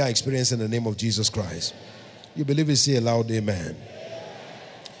 That will be our experience in the name of Jesus Christ. You believe it, say aloud, amen.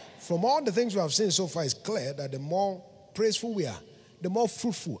 From all the things we have seen so far, it's clear that the more praiseful we are, the more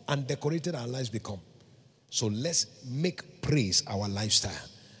fruitful and decorated our lives become. So let's make praise our lifestyle.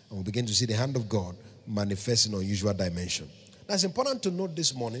 And we'll begin to see the hand of God manifest in unusual dimension. Now it's important to note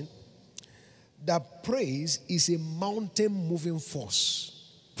this morning that praise is a mountain moving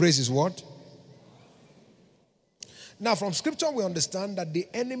force. Praise is what? Now from scripture we understand that the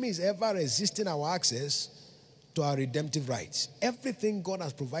enemy is ever resisting our access to our redemptive rights. Everything God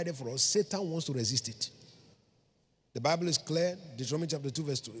has provided for us, Satan wants to resist it. The Bible is clear. Deuteronomy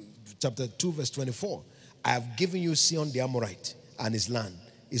chapter 2 verse 24. I have given you Sihon the Amorite and his land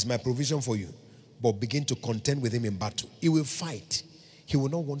is my provision for you. But begin to contend with him in battle. He will fight. He will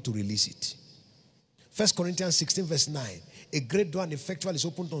not want to release it. 1 Corinthians 16 verse 9. A great door and effectual is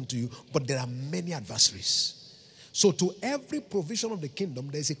opened unto you, but there are many adversaries. So to every provision of the kingdom,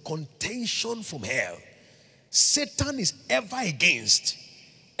 there is a contention from hell. Satan is ever against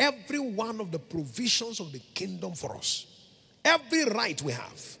every one of the provisions of the kingdom for us. Every right we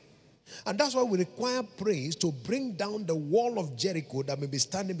have. And that's why we require praise to bring down the wall of Jericho that may be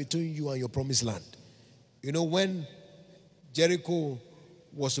standing between you and your promised land. You know, when Jericho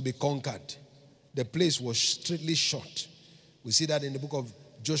was to be conquered, the place was strictly shut. We see that in the book of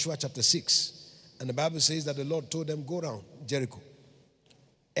Joshua chapter 6. And the Bible says that the Lord told them, go around Jericho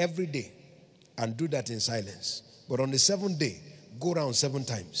every day and do that in silence. But on the 7th day, go around 7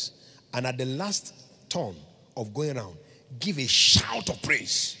 times. And at the last turn of going around, give a shout of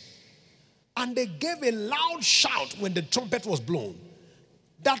praise. And they gave a loud shout when the trumpet was blown.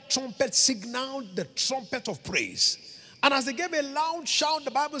 That trumpet signaled the trumpet of praise. And as they gave a loud shout,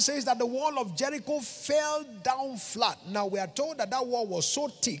 the Bible says that the wall of Jericho fell down flat. Now we are told that that wall was so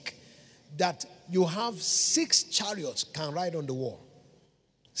thick that you have 6 chariots can ride on the wall.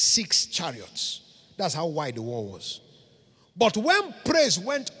 6 chariots. That's how wide the wall was. But when praise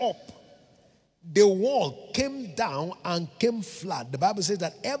went up, the wall came down and came flat. The Bible says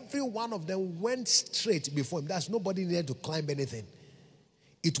that every one of them went straight before him. There's nobody needed to climb anything.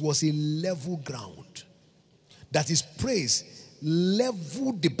 It was a level ground. That is, praise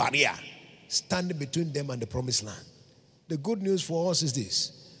leveled the barrier standing between them and the promised land. The good news for us is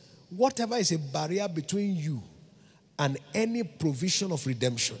this. Whatever is a barrier between you and any provision of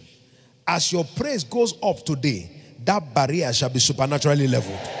redemption, as your praise goes up today, that barrier shall be supernaturally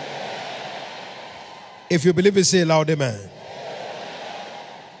leveled. If you believe it, say loud, amen.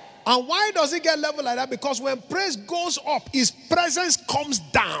 And why does it get leveled like that? Because when praise goes up, his presence comes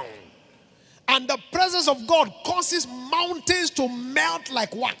down. And the presence of God causes mountains to melt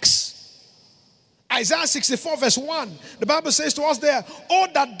like wax. Isaiah 64 verse 1, the Bible says to us there, oh,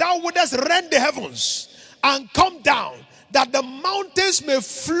 that thou wouldest rend the heavens and come down, that the mountains may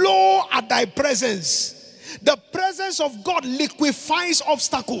flow at thy presence. The presence of God liquefies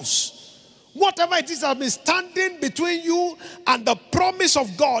obstacles. Whatever it is that has been standing between you and the promise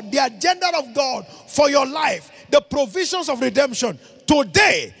of God, the agenda of God for your life, the provisions of redemption,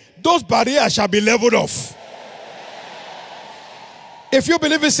 today, those barriers shall be leveled off. If you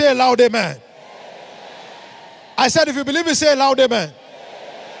believe it, say aloud, amen. I said, if you believe it, say aloud, amen.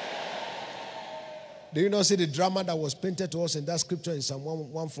 Do you not see the drama that was painted to us in that scripture in Psalm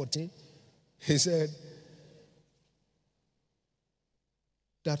 114? He said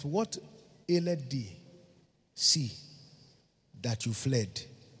that what ailed thee, see that you fled,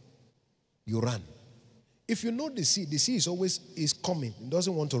 you ran. If you know the sea is always coming. It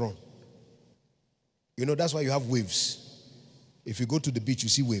doesn't want to run. You know, that's why you have waves. If you go to the beach, you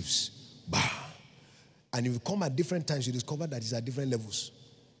see waves. Bah. And if you come at different times, you discover that it's at different levels.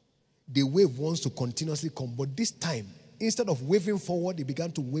 The wave wants to continuously come. But this time, instead of waving forward, it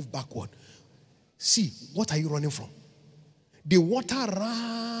began to wave backward. See, what are you running from? The water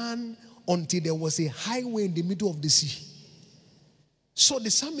ran until there was a highway in the middle of the sea. So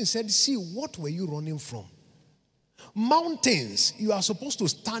the psalmist said, see, what were you running from? Mountains, you are supposed to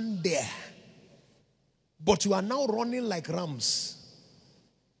stand there. But you are now running like rams.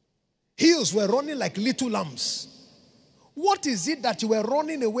 Hills were running like little lambs. What is it that you were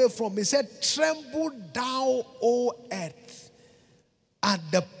running away from? He said, tremble thou, O earth, at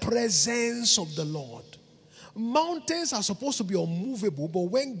the presence of the Lord. Mountains are supposed to be unmovable, but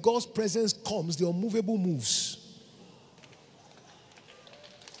when God's presence comes, the unmovable moves.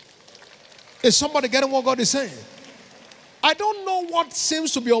 Is somebody getting what God is saying? I don't know what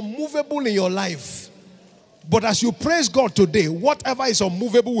seems to be unmovable in your life, but as you praise God today, whatever is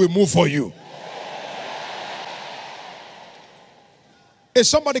unmovable will move for you. Is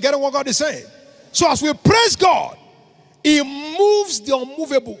somebody getting what God is saying? So as we praise God, He moves the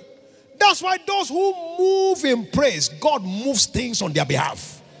unmovable. That's why those who move in praise, God moves things on their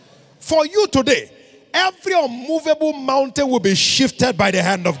behalf. For you today, every unmovable mountain will be shifted by the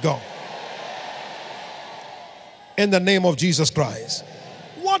hand of God. In the name of Jesus Christ.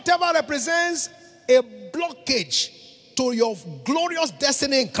 Whatever represents a blockage to your glorious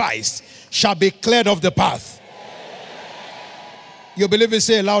destiny in Christ shall be cleared off the path. You believe it?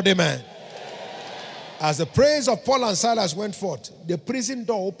 Say loud amen. As the praise of Paul and Silas went forth, the prison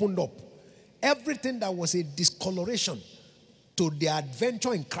door opened up. Everything that was a discoloration to their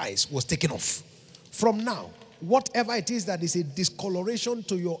adventure in Christ was taken off. From now, whatever it is that is a discoloration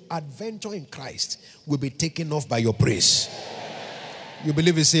to your adventure in Christ will be taken off by your praise. You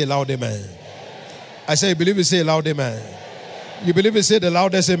believe it? Say loud amen. I say, you believe it? Say loud amen. You believe it? Say the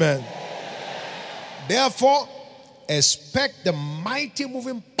loudest amen. Therefore, expect the mighty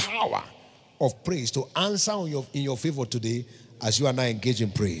moving power of praise to answer in your favor today as you are now engaged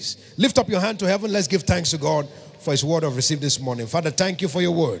in praise. Lift up your hand to heaven. Let's give thanks to God for His word I've received this morning. Father, thank you for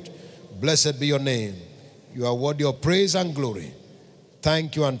your word. Blessed be your name. You are worthy of praise and glory.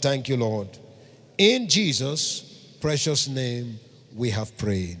 Thank you and thank you, Lord. In Jesus' precious name we have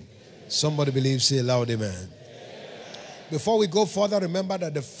prayed. Somebody believes, say loud amen. Before we go further, remember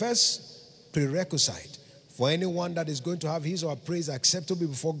that the first prerequisite for anyone that is going to have his or her praise acceptable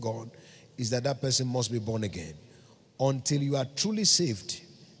before God is that that person must be born again. Until you are truly saved,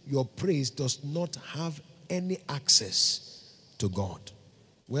 your praise does not have any access to God.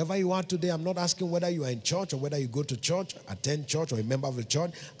 Wherever you are today, I'm not asking whether you are in church or whether you go to church, attend church, or a member of the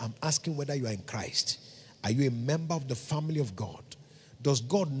church. I'm asking whether you are in Christ. Are you a member of the family of God? Does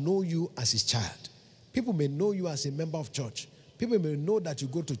God know you as His child? People may know you as a member of church. People may know that you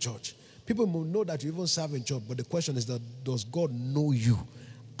go to church. People may know that you even serve in church. But the question is that, does God know you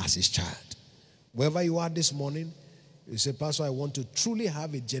as His child? Wherever you are this morning, you say, Pastor, I want to truly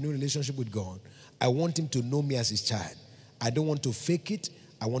have a genuine relationship with God. I want Him to know me as His child. I don't want to fake it.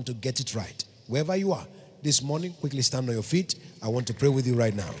 I want to get it right. Wherever you are this morning, quickly stand on your feet. I want to pray with you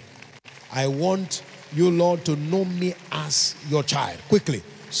right now. I want you, Lord, to know me as your child. Quickly,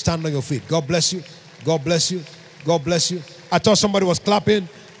 stand on your feet. God bless you. God bless you. God bless you. I thought somebody was clapping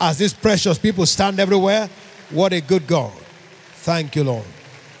as these precious people stand everywhere. What a good God. Thank you, Lord.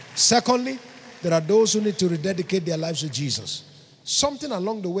 Secondly, there are those who need to rededicate their lives to Jesus. Something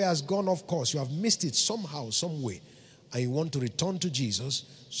along the way has gone off course. You have missed it somehow, some way. And you want to return to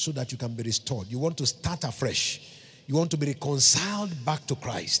Jesus so that you can be restored. You want to start afresh. You want to be reconciled back to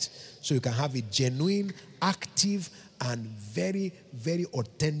Christ so you can have a genuine, active, and very, very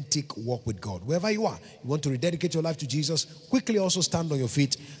authentic walk with God. Wherever you are, you want to rededicate your life to Jesus, quickly also stand on your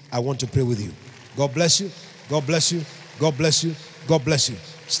feet. I want to pray with you. God bless you. God bless you. God bless you. God bless you.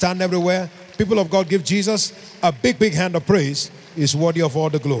 Stand everywhere. People of God, give Jesus a big, big hand of praise. He's worthy of all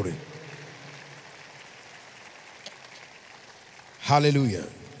the glory. Hallelujah.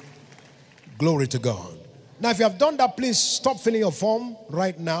 Glory to God. Now, if you have done that, please stop filling your form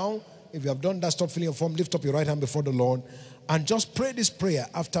right now. If you have done that, stop filling your form. Lift up your right hand before the Lord And just pray this prayer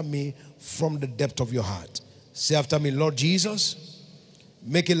after me from the depth of your heart. Say after me, Lord Jesus,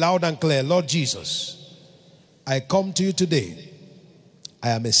 make it loud and clear. Lord Jesus, I come to you today. I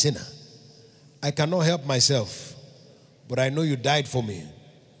am a sinner. I cannot help myself, but I know you died for me.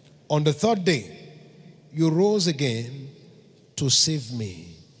 On the third day, you rose again to save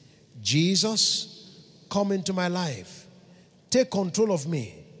me. Jesus, come into my life. Take control of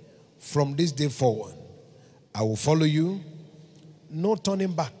me from this day forward. I will follow you, no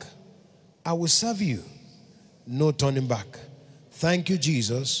turning back. I will serve you, no turning back. Thank you,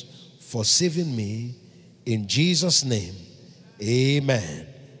 Jesus, for saving me. In Jesus' name, amen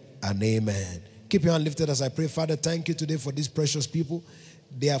and amen. Keep your hand lifted as I pray. Father, thank you today for these precious people.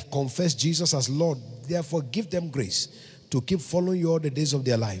 They have confessed Jesus as Lord. Therefore, give them grace to keep following you all the days of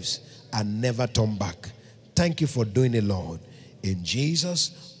their lives and never turn back. Thank you for doing it, Lord. In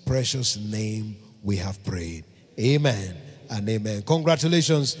Jesus' precious name we have prayed. Amen and amen.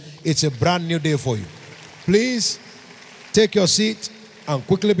 Congratulations. It's a brand new day for you. Please take your seat and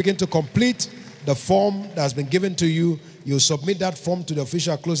quickly begin to complete the form that has been given to you. You submit that form to the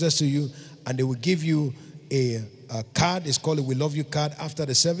official closest to you, and they will give you a card. It's called a We Love You card. After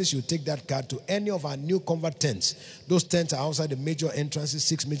the service, you take that card to any of our new convert tents. Those tents are outside the major entrances,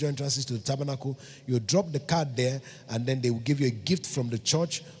 6 major entrances to the tabernacle. You drop the card there, and then they will give you a gift from the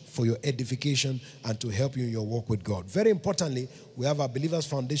church for your edification and to help you in your walk with God. Very importantly, we have our Believers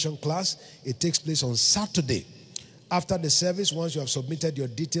Foundation class. It takes place on Saturday. After the service, once you have submitted your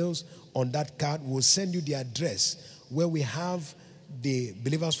details on that card, we'll send you the address where we have the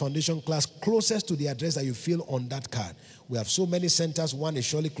Believers Foundation class closest to the address that you feel on that card. We have so many centers. One is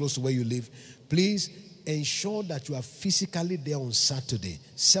surely close to where you live. Please ensure that you are physically there on Saturday.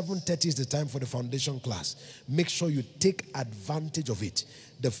 7:30 is the time for the foundation class. Make sure you take advantage of it.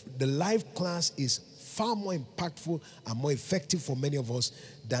 The live class is far more impactful and more effective for many of us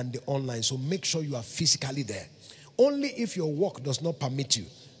than the online. So make sure you are physically there. Only if your work does not permit you,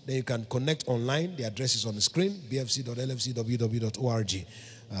 then you can connect online. The address is on the screen, bfc.lfcww.org.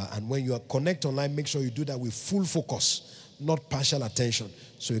 And when you connect online, make sure you do that with full focus, not partial attention,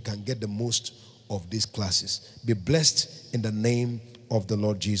 so you can get the most of these classes. Be blessed in the name of the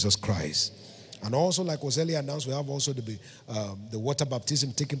Lord Jesus Christ. And also, like was earlier announced, we have also the water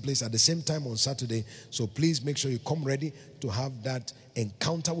baptism taking place at the same time on Saturday. So please make sure you come ready to have that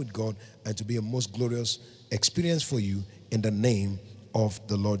encounter with God and to be a most glorious experience for you in the name of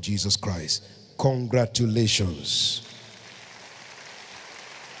the Lord Jesus Christ. Congratulations.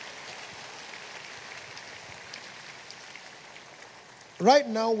 Right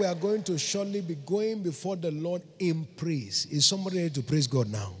now, we are going to surely be going before the Lord in praise. Is somebody ready to praise God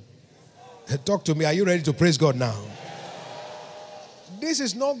now? Talk to me. Are you ready to praise God now? This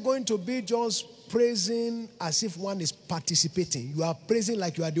is not going to be just praising as if one is participating. You are praising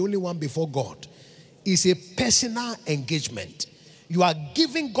like you are the only one before God. It's a personal engagement. You are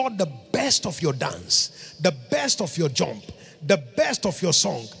giving God the best of your dance, the best of your jump, the best of your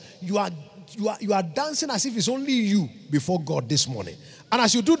song. You are dancing as if it's only you before God this morning. And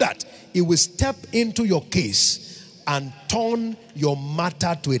as you do that, He will step into your case and turn your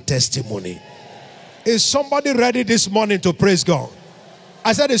matter to a testimony. Is somebody ready this morning to praise God?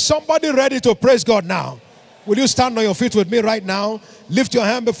 I said, is somebody ready to praise God now? Will you stand on your feet with me right now? Lift your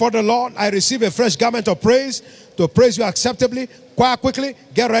hand before the Lord. I receive a fresh garment of praise to praise you acceptably. Quite quickly,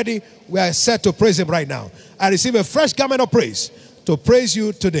 get ready. We are set to praise Him right now. I receive a fresh garment of praise to praise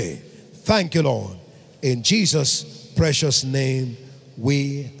you today. Thank you, Lord. In Jesus' precious name,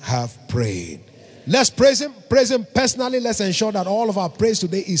 we have prayed. Let's praise Him personally. Let's ensure that all of our praise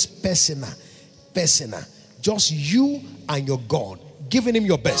today is personal. Personal. Just you and your God. Giving Him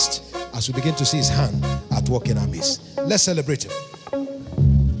your best as we begin to see His hand at work in our midst. Let's celebrate Him.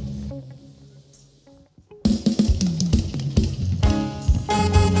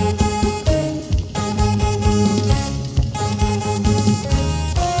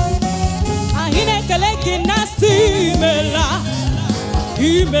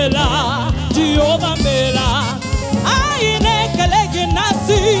 Imela, Jehovah Mela, Aine Kalegi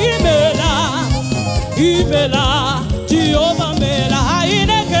Nasi Imela, Imela, Jehovah Mela,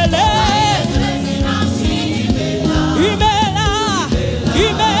 Aine Kalegi Nasi Imela, Imela,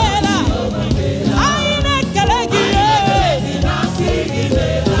 Aine Kalegi Nasi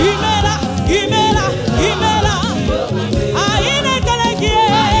Imela, Imela, Imela, Aine Kalegi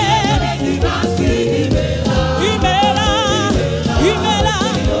Nasi Imela, Imela.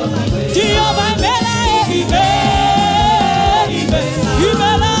 Jehovah Mela,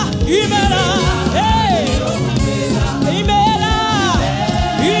 Imela, Imela, hey.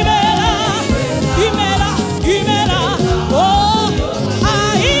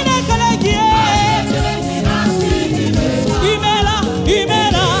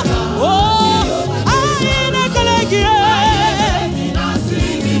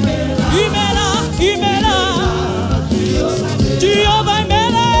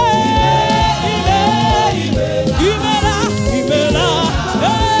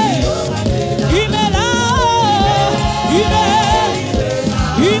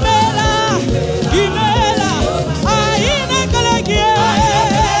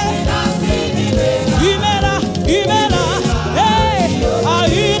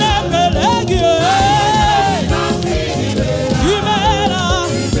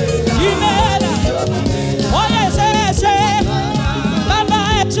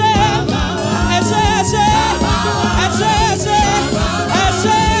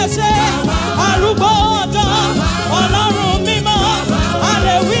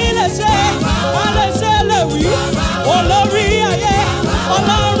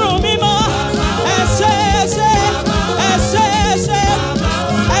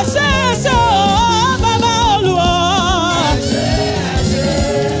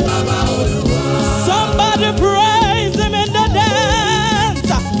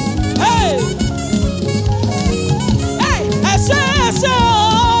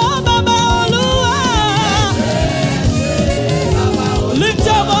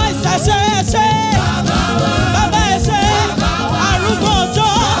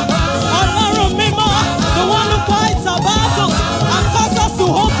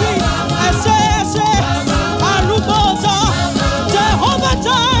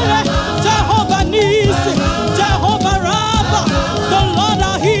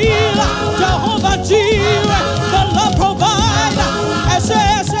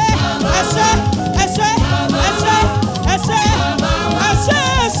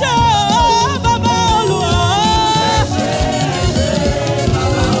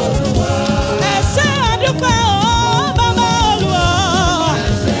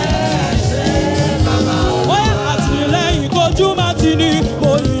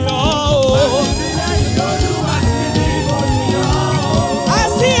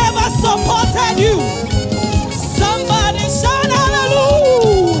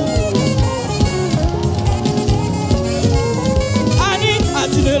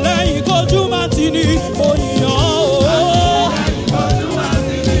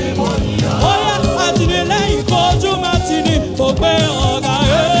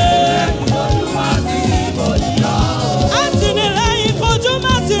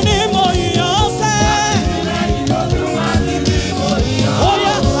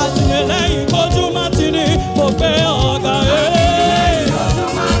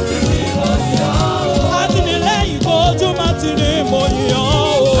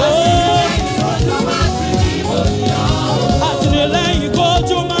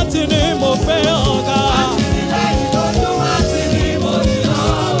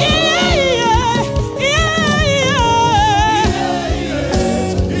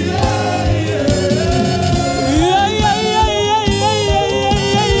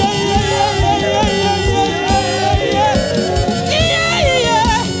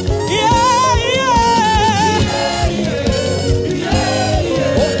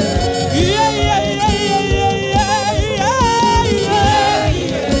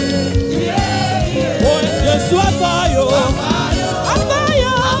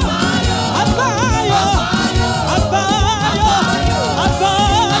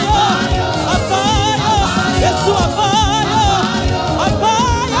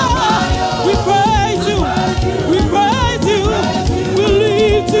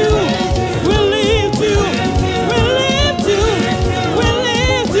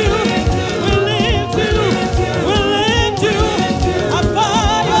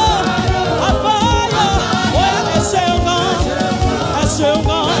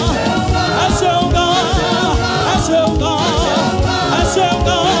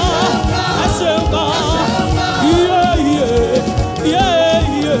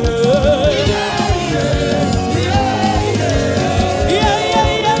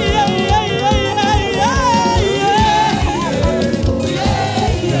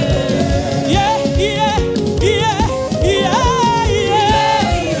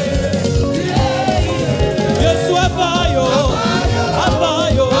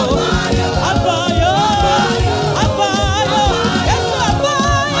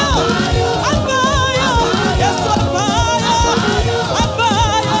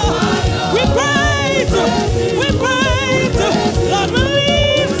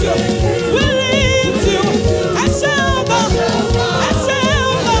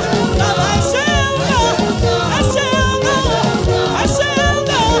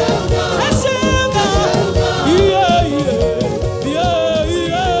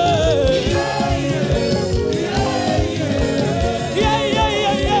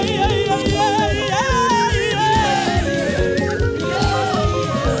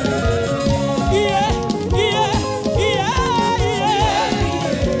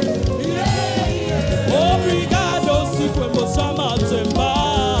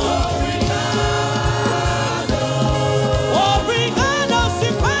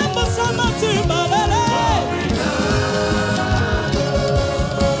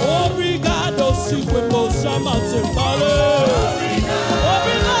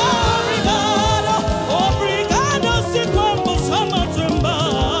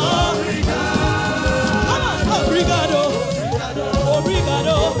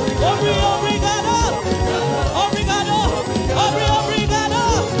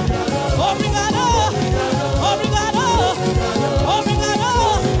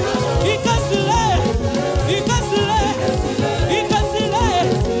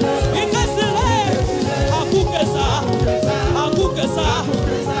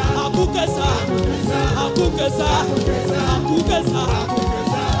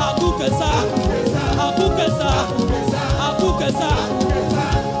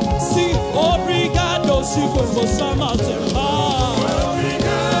 kwembo samatemba.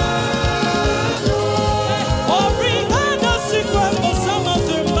 Obrigado si kwembo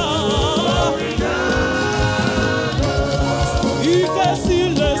samatemba. Ike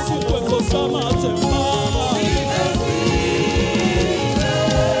sile si kwembo samatemba.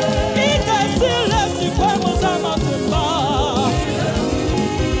 Ike sile si kwembo samatemba.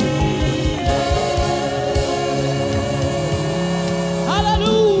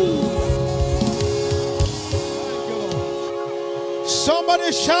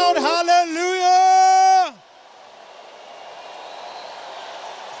 Somebody shout hallelujah.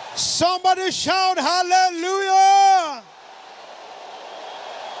 Somebody shout hallelujah.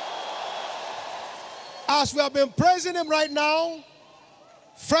 As we have been praising him right now,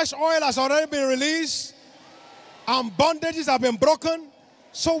 fresh oil has already been released and bondages have been broken.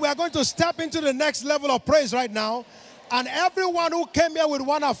 So we are going to step into the next level of praise right now. And everyone who came here with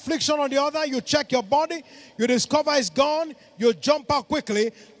one affliction or the other, you check your body, you discover it's gone, you jump out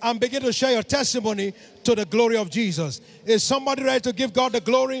quickly and begin to share your testimony to the glory of Jesus. Is somebody ready to give God the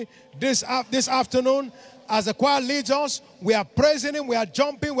glory this afternoon? As the choir leads us, we are praising him, we are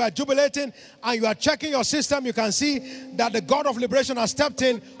jumping, we are jubilating, and you are checking your system. You can see that the God of liberation has stepped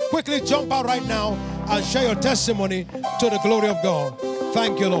in. Quickly jump out right now and share your testimony to the glory of God.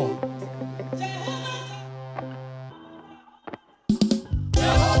 Thank you, Lord.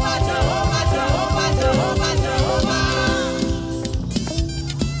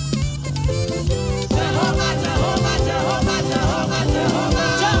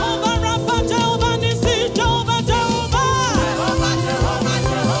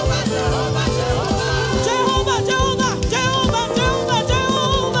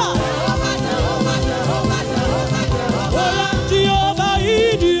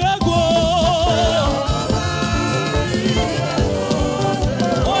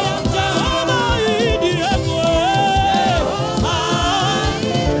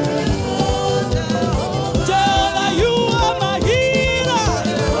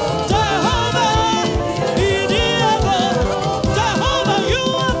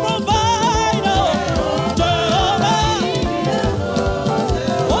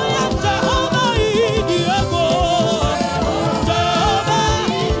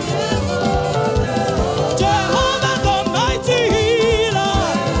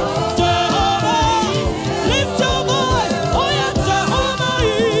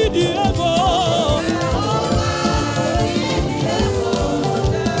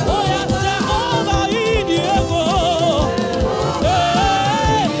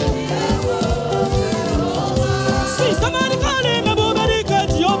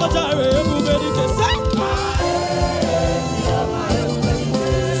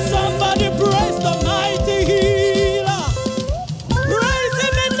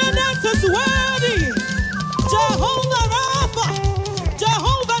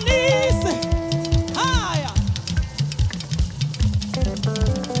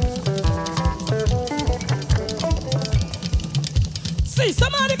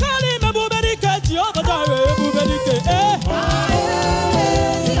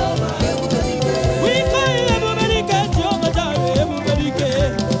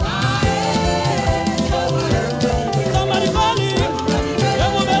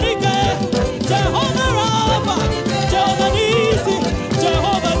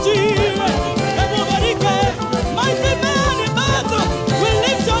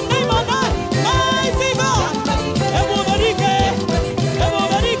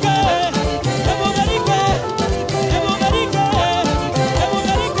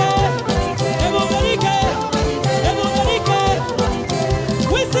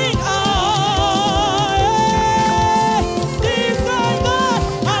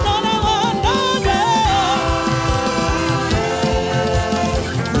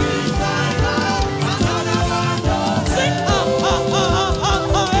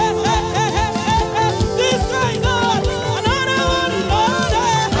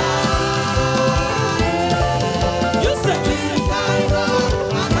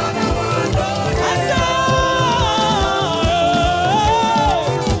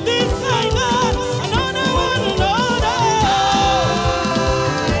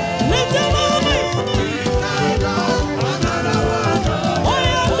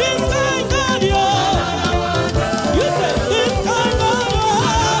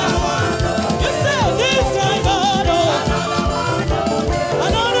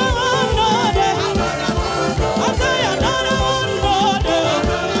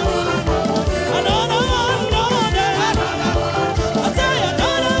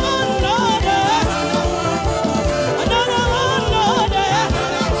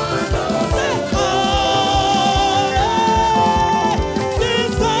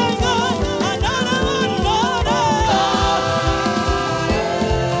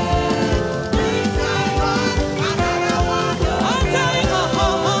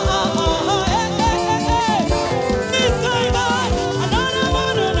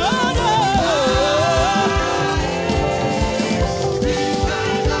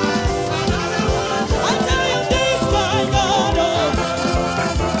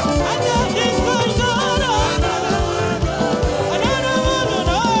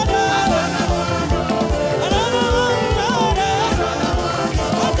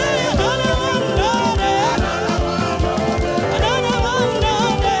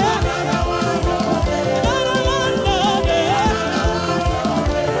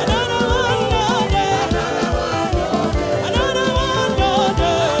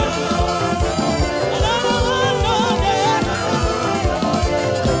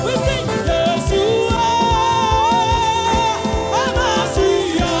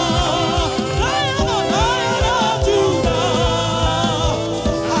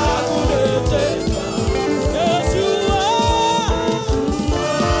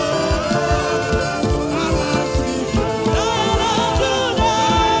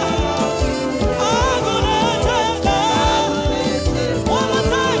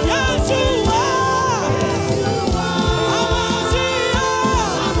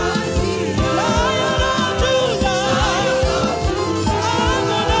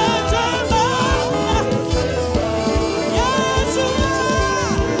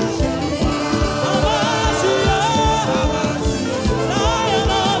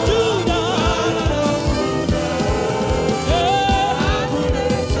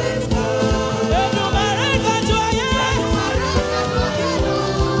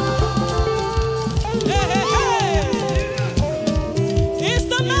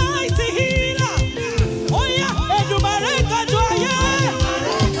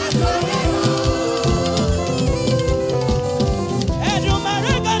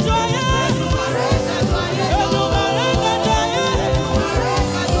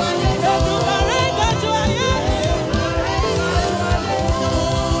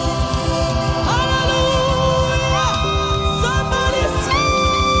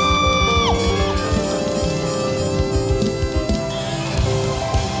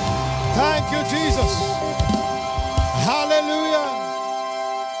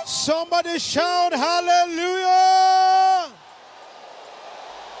 Somebody shout hallelujah.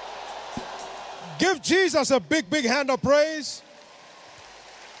 Give Jesus a big, big hand of praise.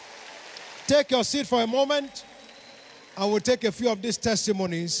 Take your seat for a moment. I will take a few of these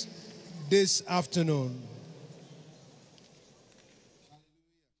testimonies this afternoon.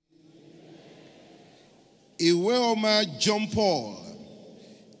 Iweoma John Paul.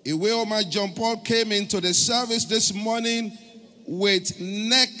 Iweoma John Paul came into the service this morning with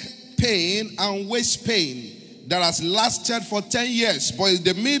neck pain and waist pain that has lasted for 10 years. But in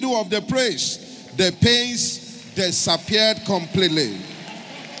the middle of the praise, the pains disappeared completely.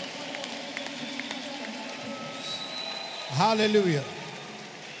 Hallelujah.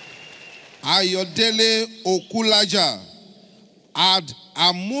 Ayodele Okulaja had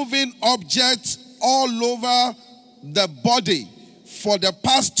a moving object all over the body for the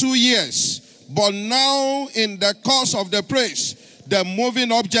past 2 years. But now in the course of the praise, the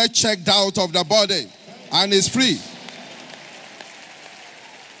moving object checked out of the body and is free.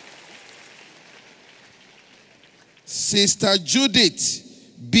 Sister Judith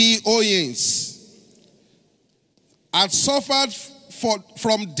B. Owens had suffered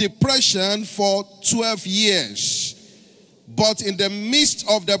from depression for 12 years. But in the midst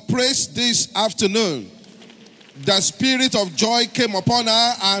of the praise this afternoon, the spirit of joy came upon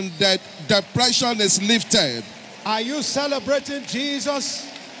her and the depression is lifted. Are you celebrating Jesus?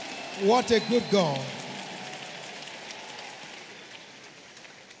 What a good God.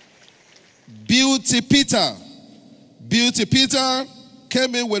 Beauty Peter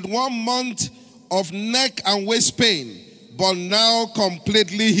came in with 1 month of neck and waist pain, but now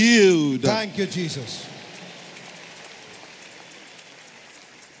completely healed. Thank you, Jesus.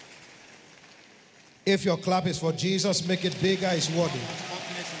 If your clap is for Jesus, make it bigger, it's worthy.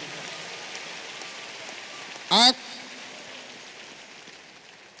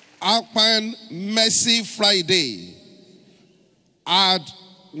 Akpan Mercy Friday had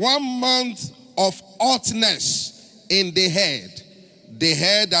 1 month of hotness in the head. The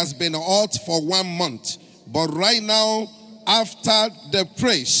head has been hot for 1 month. But right now, after the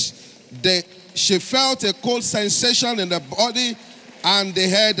praise, she felt a cold sensation in the body and the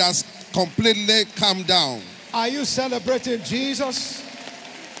head has completely calmed down. Are you celebrating Jesus?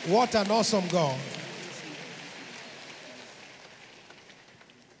 What an awesome God.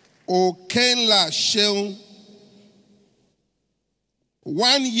 Okenla Sheung,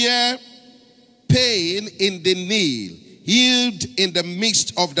 1 year pain in the knee, healed in the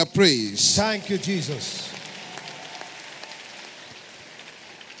midst of the praise. Thank you, Jesus.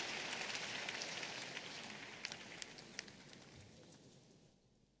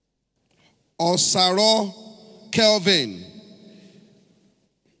 Osaro Kelvin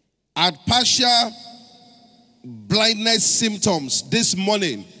had partial blindness symptoms this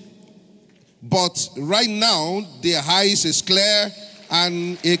morning, but right now the eyes is clear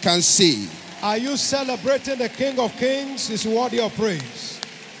and he can see. Are you celebrating the King of Kings? Is worthy of praise.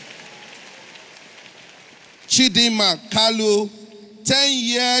 Chidima Kalu, 10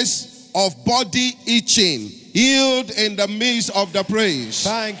 years of body itching, healed in the midst of the praise.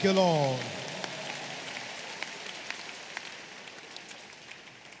 Thank you, Lord.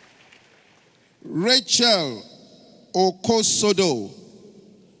 Rachel Okosodo,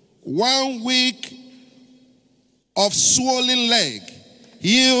 1 week of swollen leg,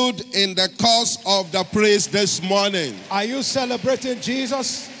 healed in the course of the praise this morning. Are you celebrating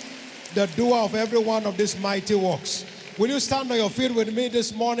Jesus, the doer of every one of these mighty works? Will you stand on your feet with me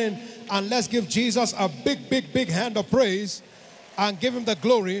this morning and let's give Jesus a big, big, big hand of praise and give him the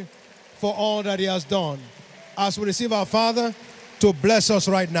glory for all that he has done. As we receive our Father to bless us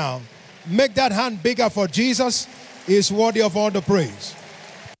right now. Make that hand bigger for Jesus. He is worthy of all the praise.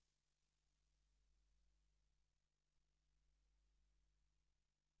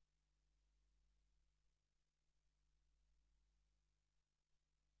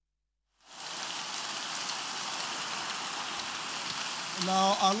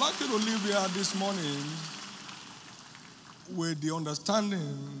 Now, I'd like you to leave here this morning with the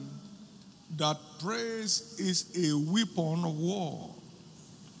understanding that praise is a weapon of war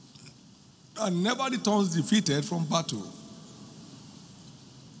and never returns defeated from battle.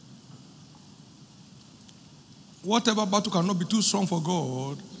 Whatever battle cannot be too strong for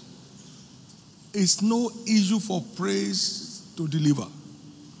God, it's no issue for praise to deliver.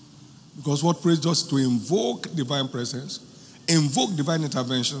 Because what praise does to invoke divine presence, invoke divine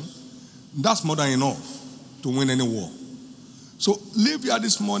intervention, that's more than enough to win any war. So live here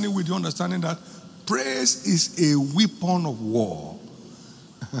this morning with the understanding that praise is a weapon of war.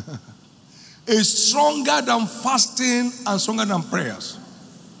 It's stronger than fasting and stronger than prayers.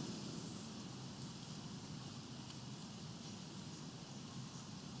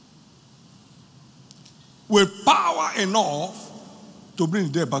 with power enough to bring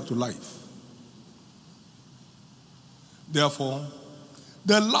the dead back to life. Therefore,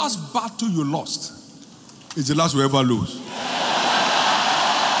 the last battle you lost is the last you ever lose.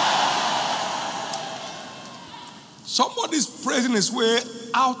 Somebody's praising his way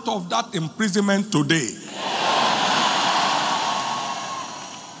out of that imprisonment today.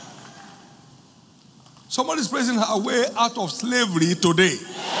 Somebody's praising her way out of slavery today.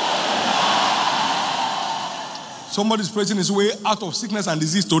 Somebody's praising his way out of sickness and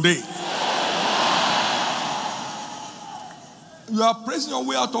disease today. You are praising your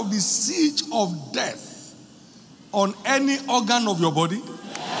way out of the siege of death on any organ of your body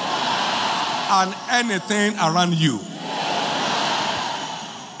and anything around you.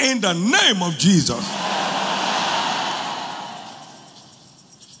 In the name of Jesus.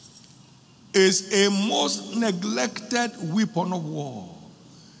 Is a most neglected weapon of war.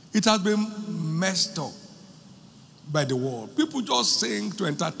 It has been messed up by the world. People just sing to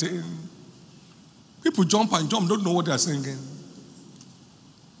entertain. People jump and jump, don't know what they are singing.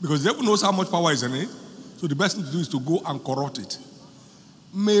 Because the devil knows how much power is in it. So the best thing to do is to go and corrupt it.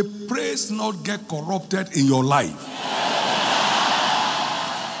 May praise not get corrupted in your life.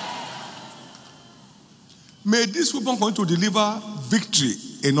 May this weapon continue to deliver victory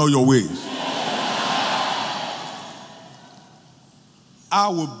in all your ways. I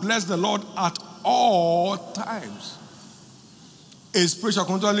will bless the Lord at all times. His praise shall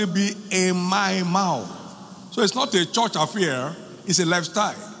continually be in my mouth. So it's not a church affair, it's a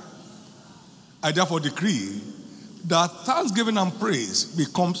lifestyle. I therefore decree that thanksgiving and praise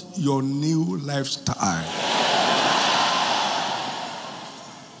becomes your new lifestyle.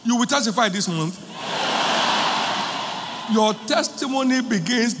 You will testify this month. Your testimony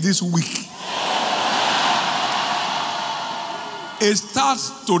begins this week. It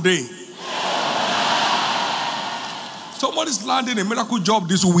starts today. Somebody's landing a miracle job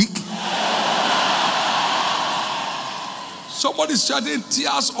this week. Somebody's shedding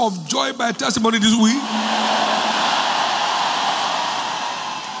tears of joy by testimony this week.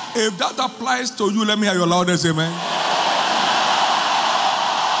 If that applies to you, let me hear your loudest amen.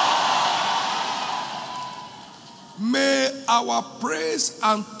 May our praise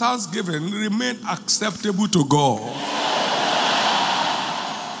and thanksgiving remain acceptable to God.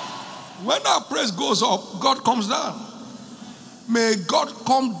 When our praise goes up, God comes down. May God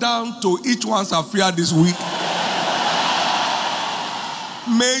come down to each one's affair this week.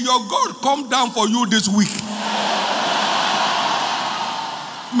 May your God come down for you this week.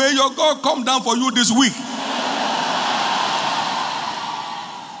 May your God come down for you this week.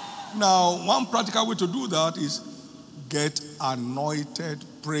 Now, one practical way to do that is get anointed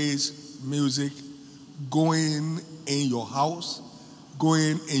praise music going in your house,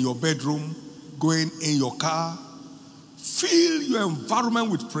 going in your bedroom, going in your car. Fill your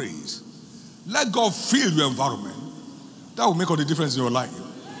environment with praise. Let God fill your environment. That will make all the difference in your life.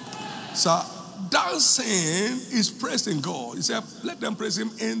 So, dancing is praising God. He said, let them praise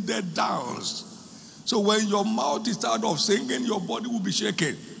him in their dance. So when your mouth is tired of singing, your body will be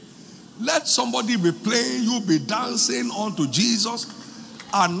shaking. Let somebody be playing, you be dancing unto Jesus.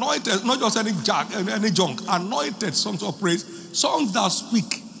 Anointed, not just any junk, anointed songs of praise. Songs that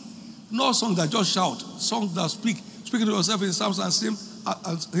speak, not songs that just shout. Songs that speak. Speaking to yourself in psalms and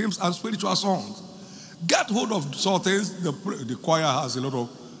hymns and spiritual songs. Get hold of some things. The choir has a lot of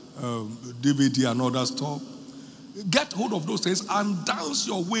DVD and other stuff. Get hold of those things and dance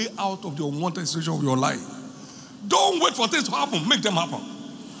your way out of the unwanted situation of your life. Don't wait for things to happen. Make them happen.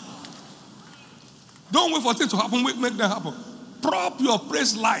 Don't wait for things to happen. Make them happen. Prop your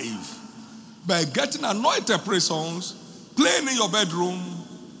praise life by getting anointed praise songs, playing in your bedroom.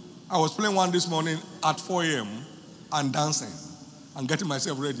 I was playing one this morning at 4 a.m. and dancing and getting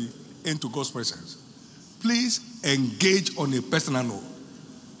myself ready into God's presence. Please engage on a personal note.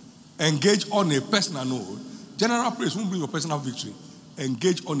 Engage on a personal note. General praise won't bring your personal victory.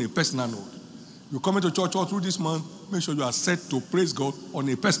 Engage on a personal note. You come into church all through this month, make sure you are set to praise God on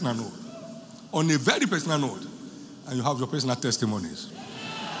a personal note. On a very personal note. And you have your personal testimonies.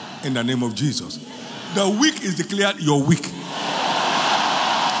 In the name of Jesus. The week is declared your week.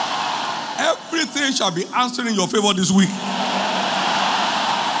 Everything shall be answered in your favor this week.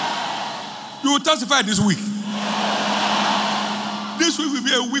 You will testify this week. This week will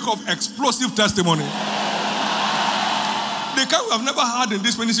be a week of explosive testimony. The kind we have never had in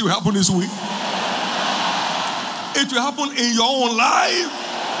this ministry will happen this week. It will happen in your own life.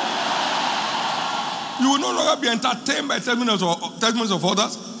 You will no longer be entertained by testimonies of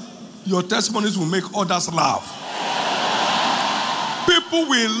others. Your testimonies will make others laugh. People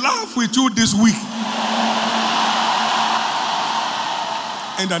will laugh with you this week.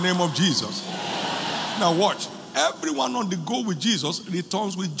 In the name of Jesus. Now watch. Everyone on the go with Jesus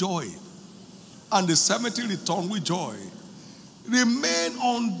returns with joy. And the 70 return with joy. Remain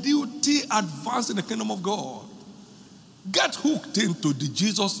on duty, advance in the kingdom of God. Get hooked into the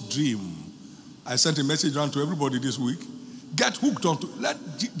Jesus dream. I sent a message around to everybody this week. Get hooked onto, let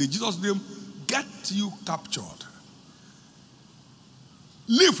the Jesus dream get you captured.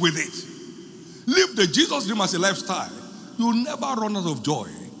 Live with it. Live the Jesus dream as a lifestyle. You'll never run out of joy.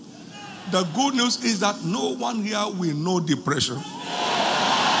 The good news is that no one here will know depression.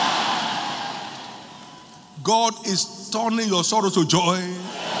 God is turning your sorrow to joy.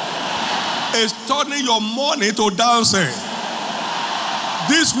 Is turning your mourning to dancing.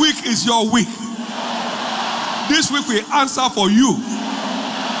 This week is your week. This week we answer for you.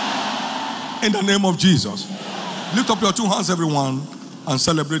 In the name of Jesus. Lift up your two hands, everyone, and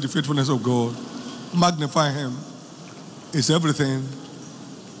celebrate the faithfulness of God. Magnify Him. It's everything.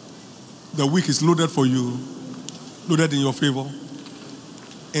 The week is loaded for you, loaded in your favor.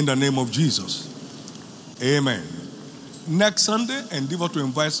 In the name of Jesus. Amen. Next Sunday, endeavor to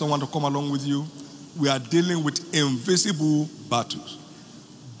invite someone to come along with you. We are dealing with invisible battles.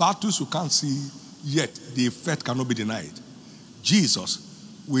 Battles you can't see, yet the effect cannot be denied. Jesus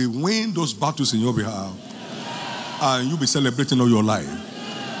will win those battles in your behalf. And you'll be celebrating all your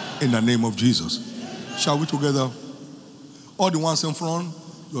life. In the name of Jesus. Shall we together? All the ones in front,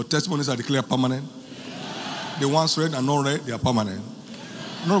 your testimonies are declared permanent. The ones read and not read, they are permanent.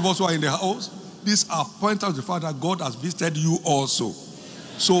 None of us who are in the house, these are pointers to the fact that God has visited you also.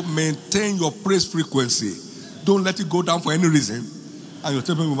 So maintain your praise frequency. Don't let it go down for any reason. And your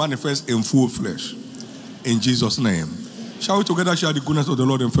testimony will manifest in full flesh. In Jesus' name. Shall we together share the goodness of the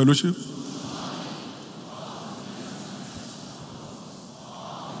Lord in fellowship?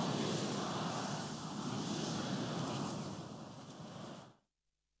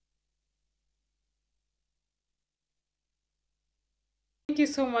 Thank you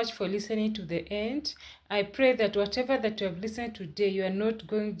so much for listening to the end. I pray that whatever that you have listened today, you are not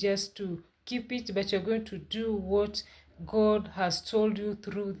going just to keep it, but you're going to do what God has told you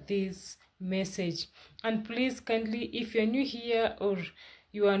through this message. And please kindly, if you're new here or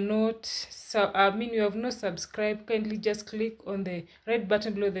you are not, you have not subscribed, kindly just click on the red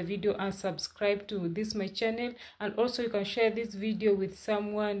button below the video and subscribe to this my channel. And also you can share this video with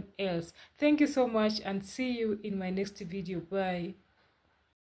someone else. Thank you so much and see you in my next video. Bye.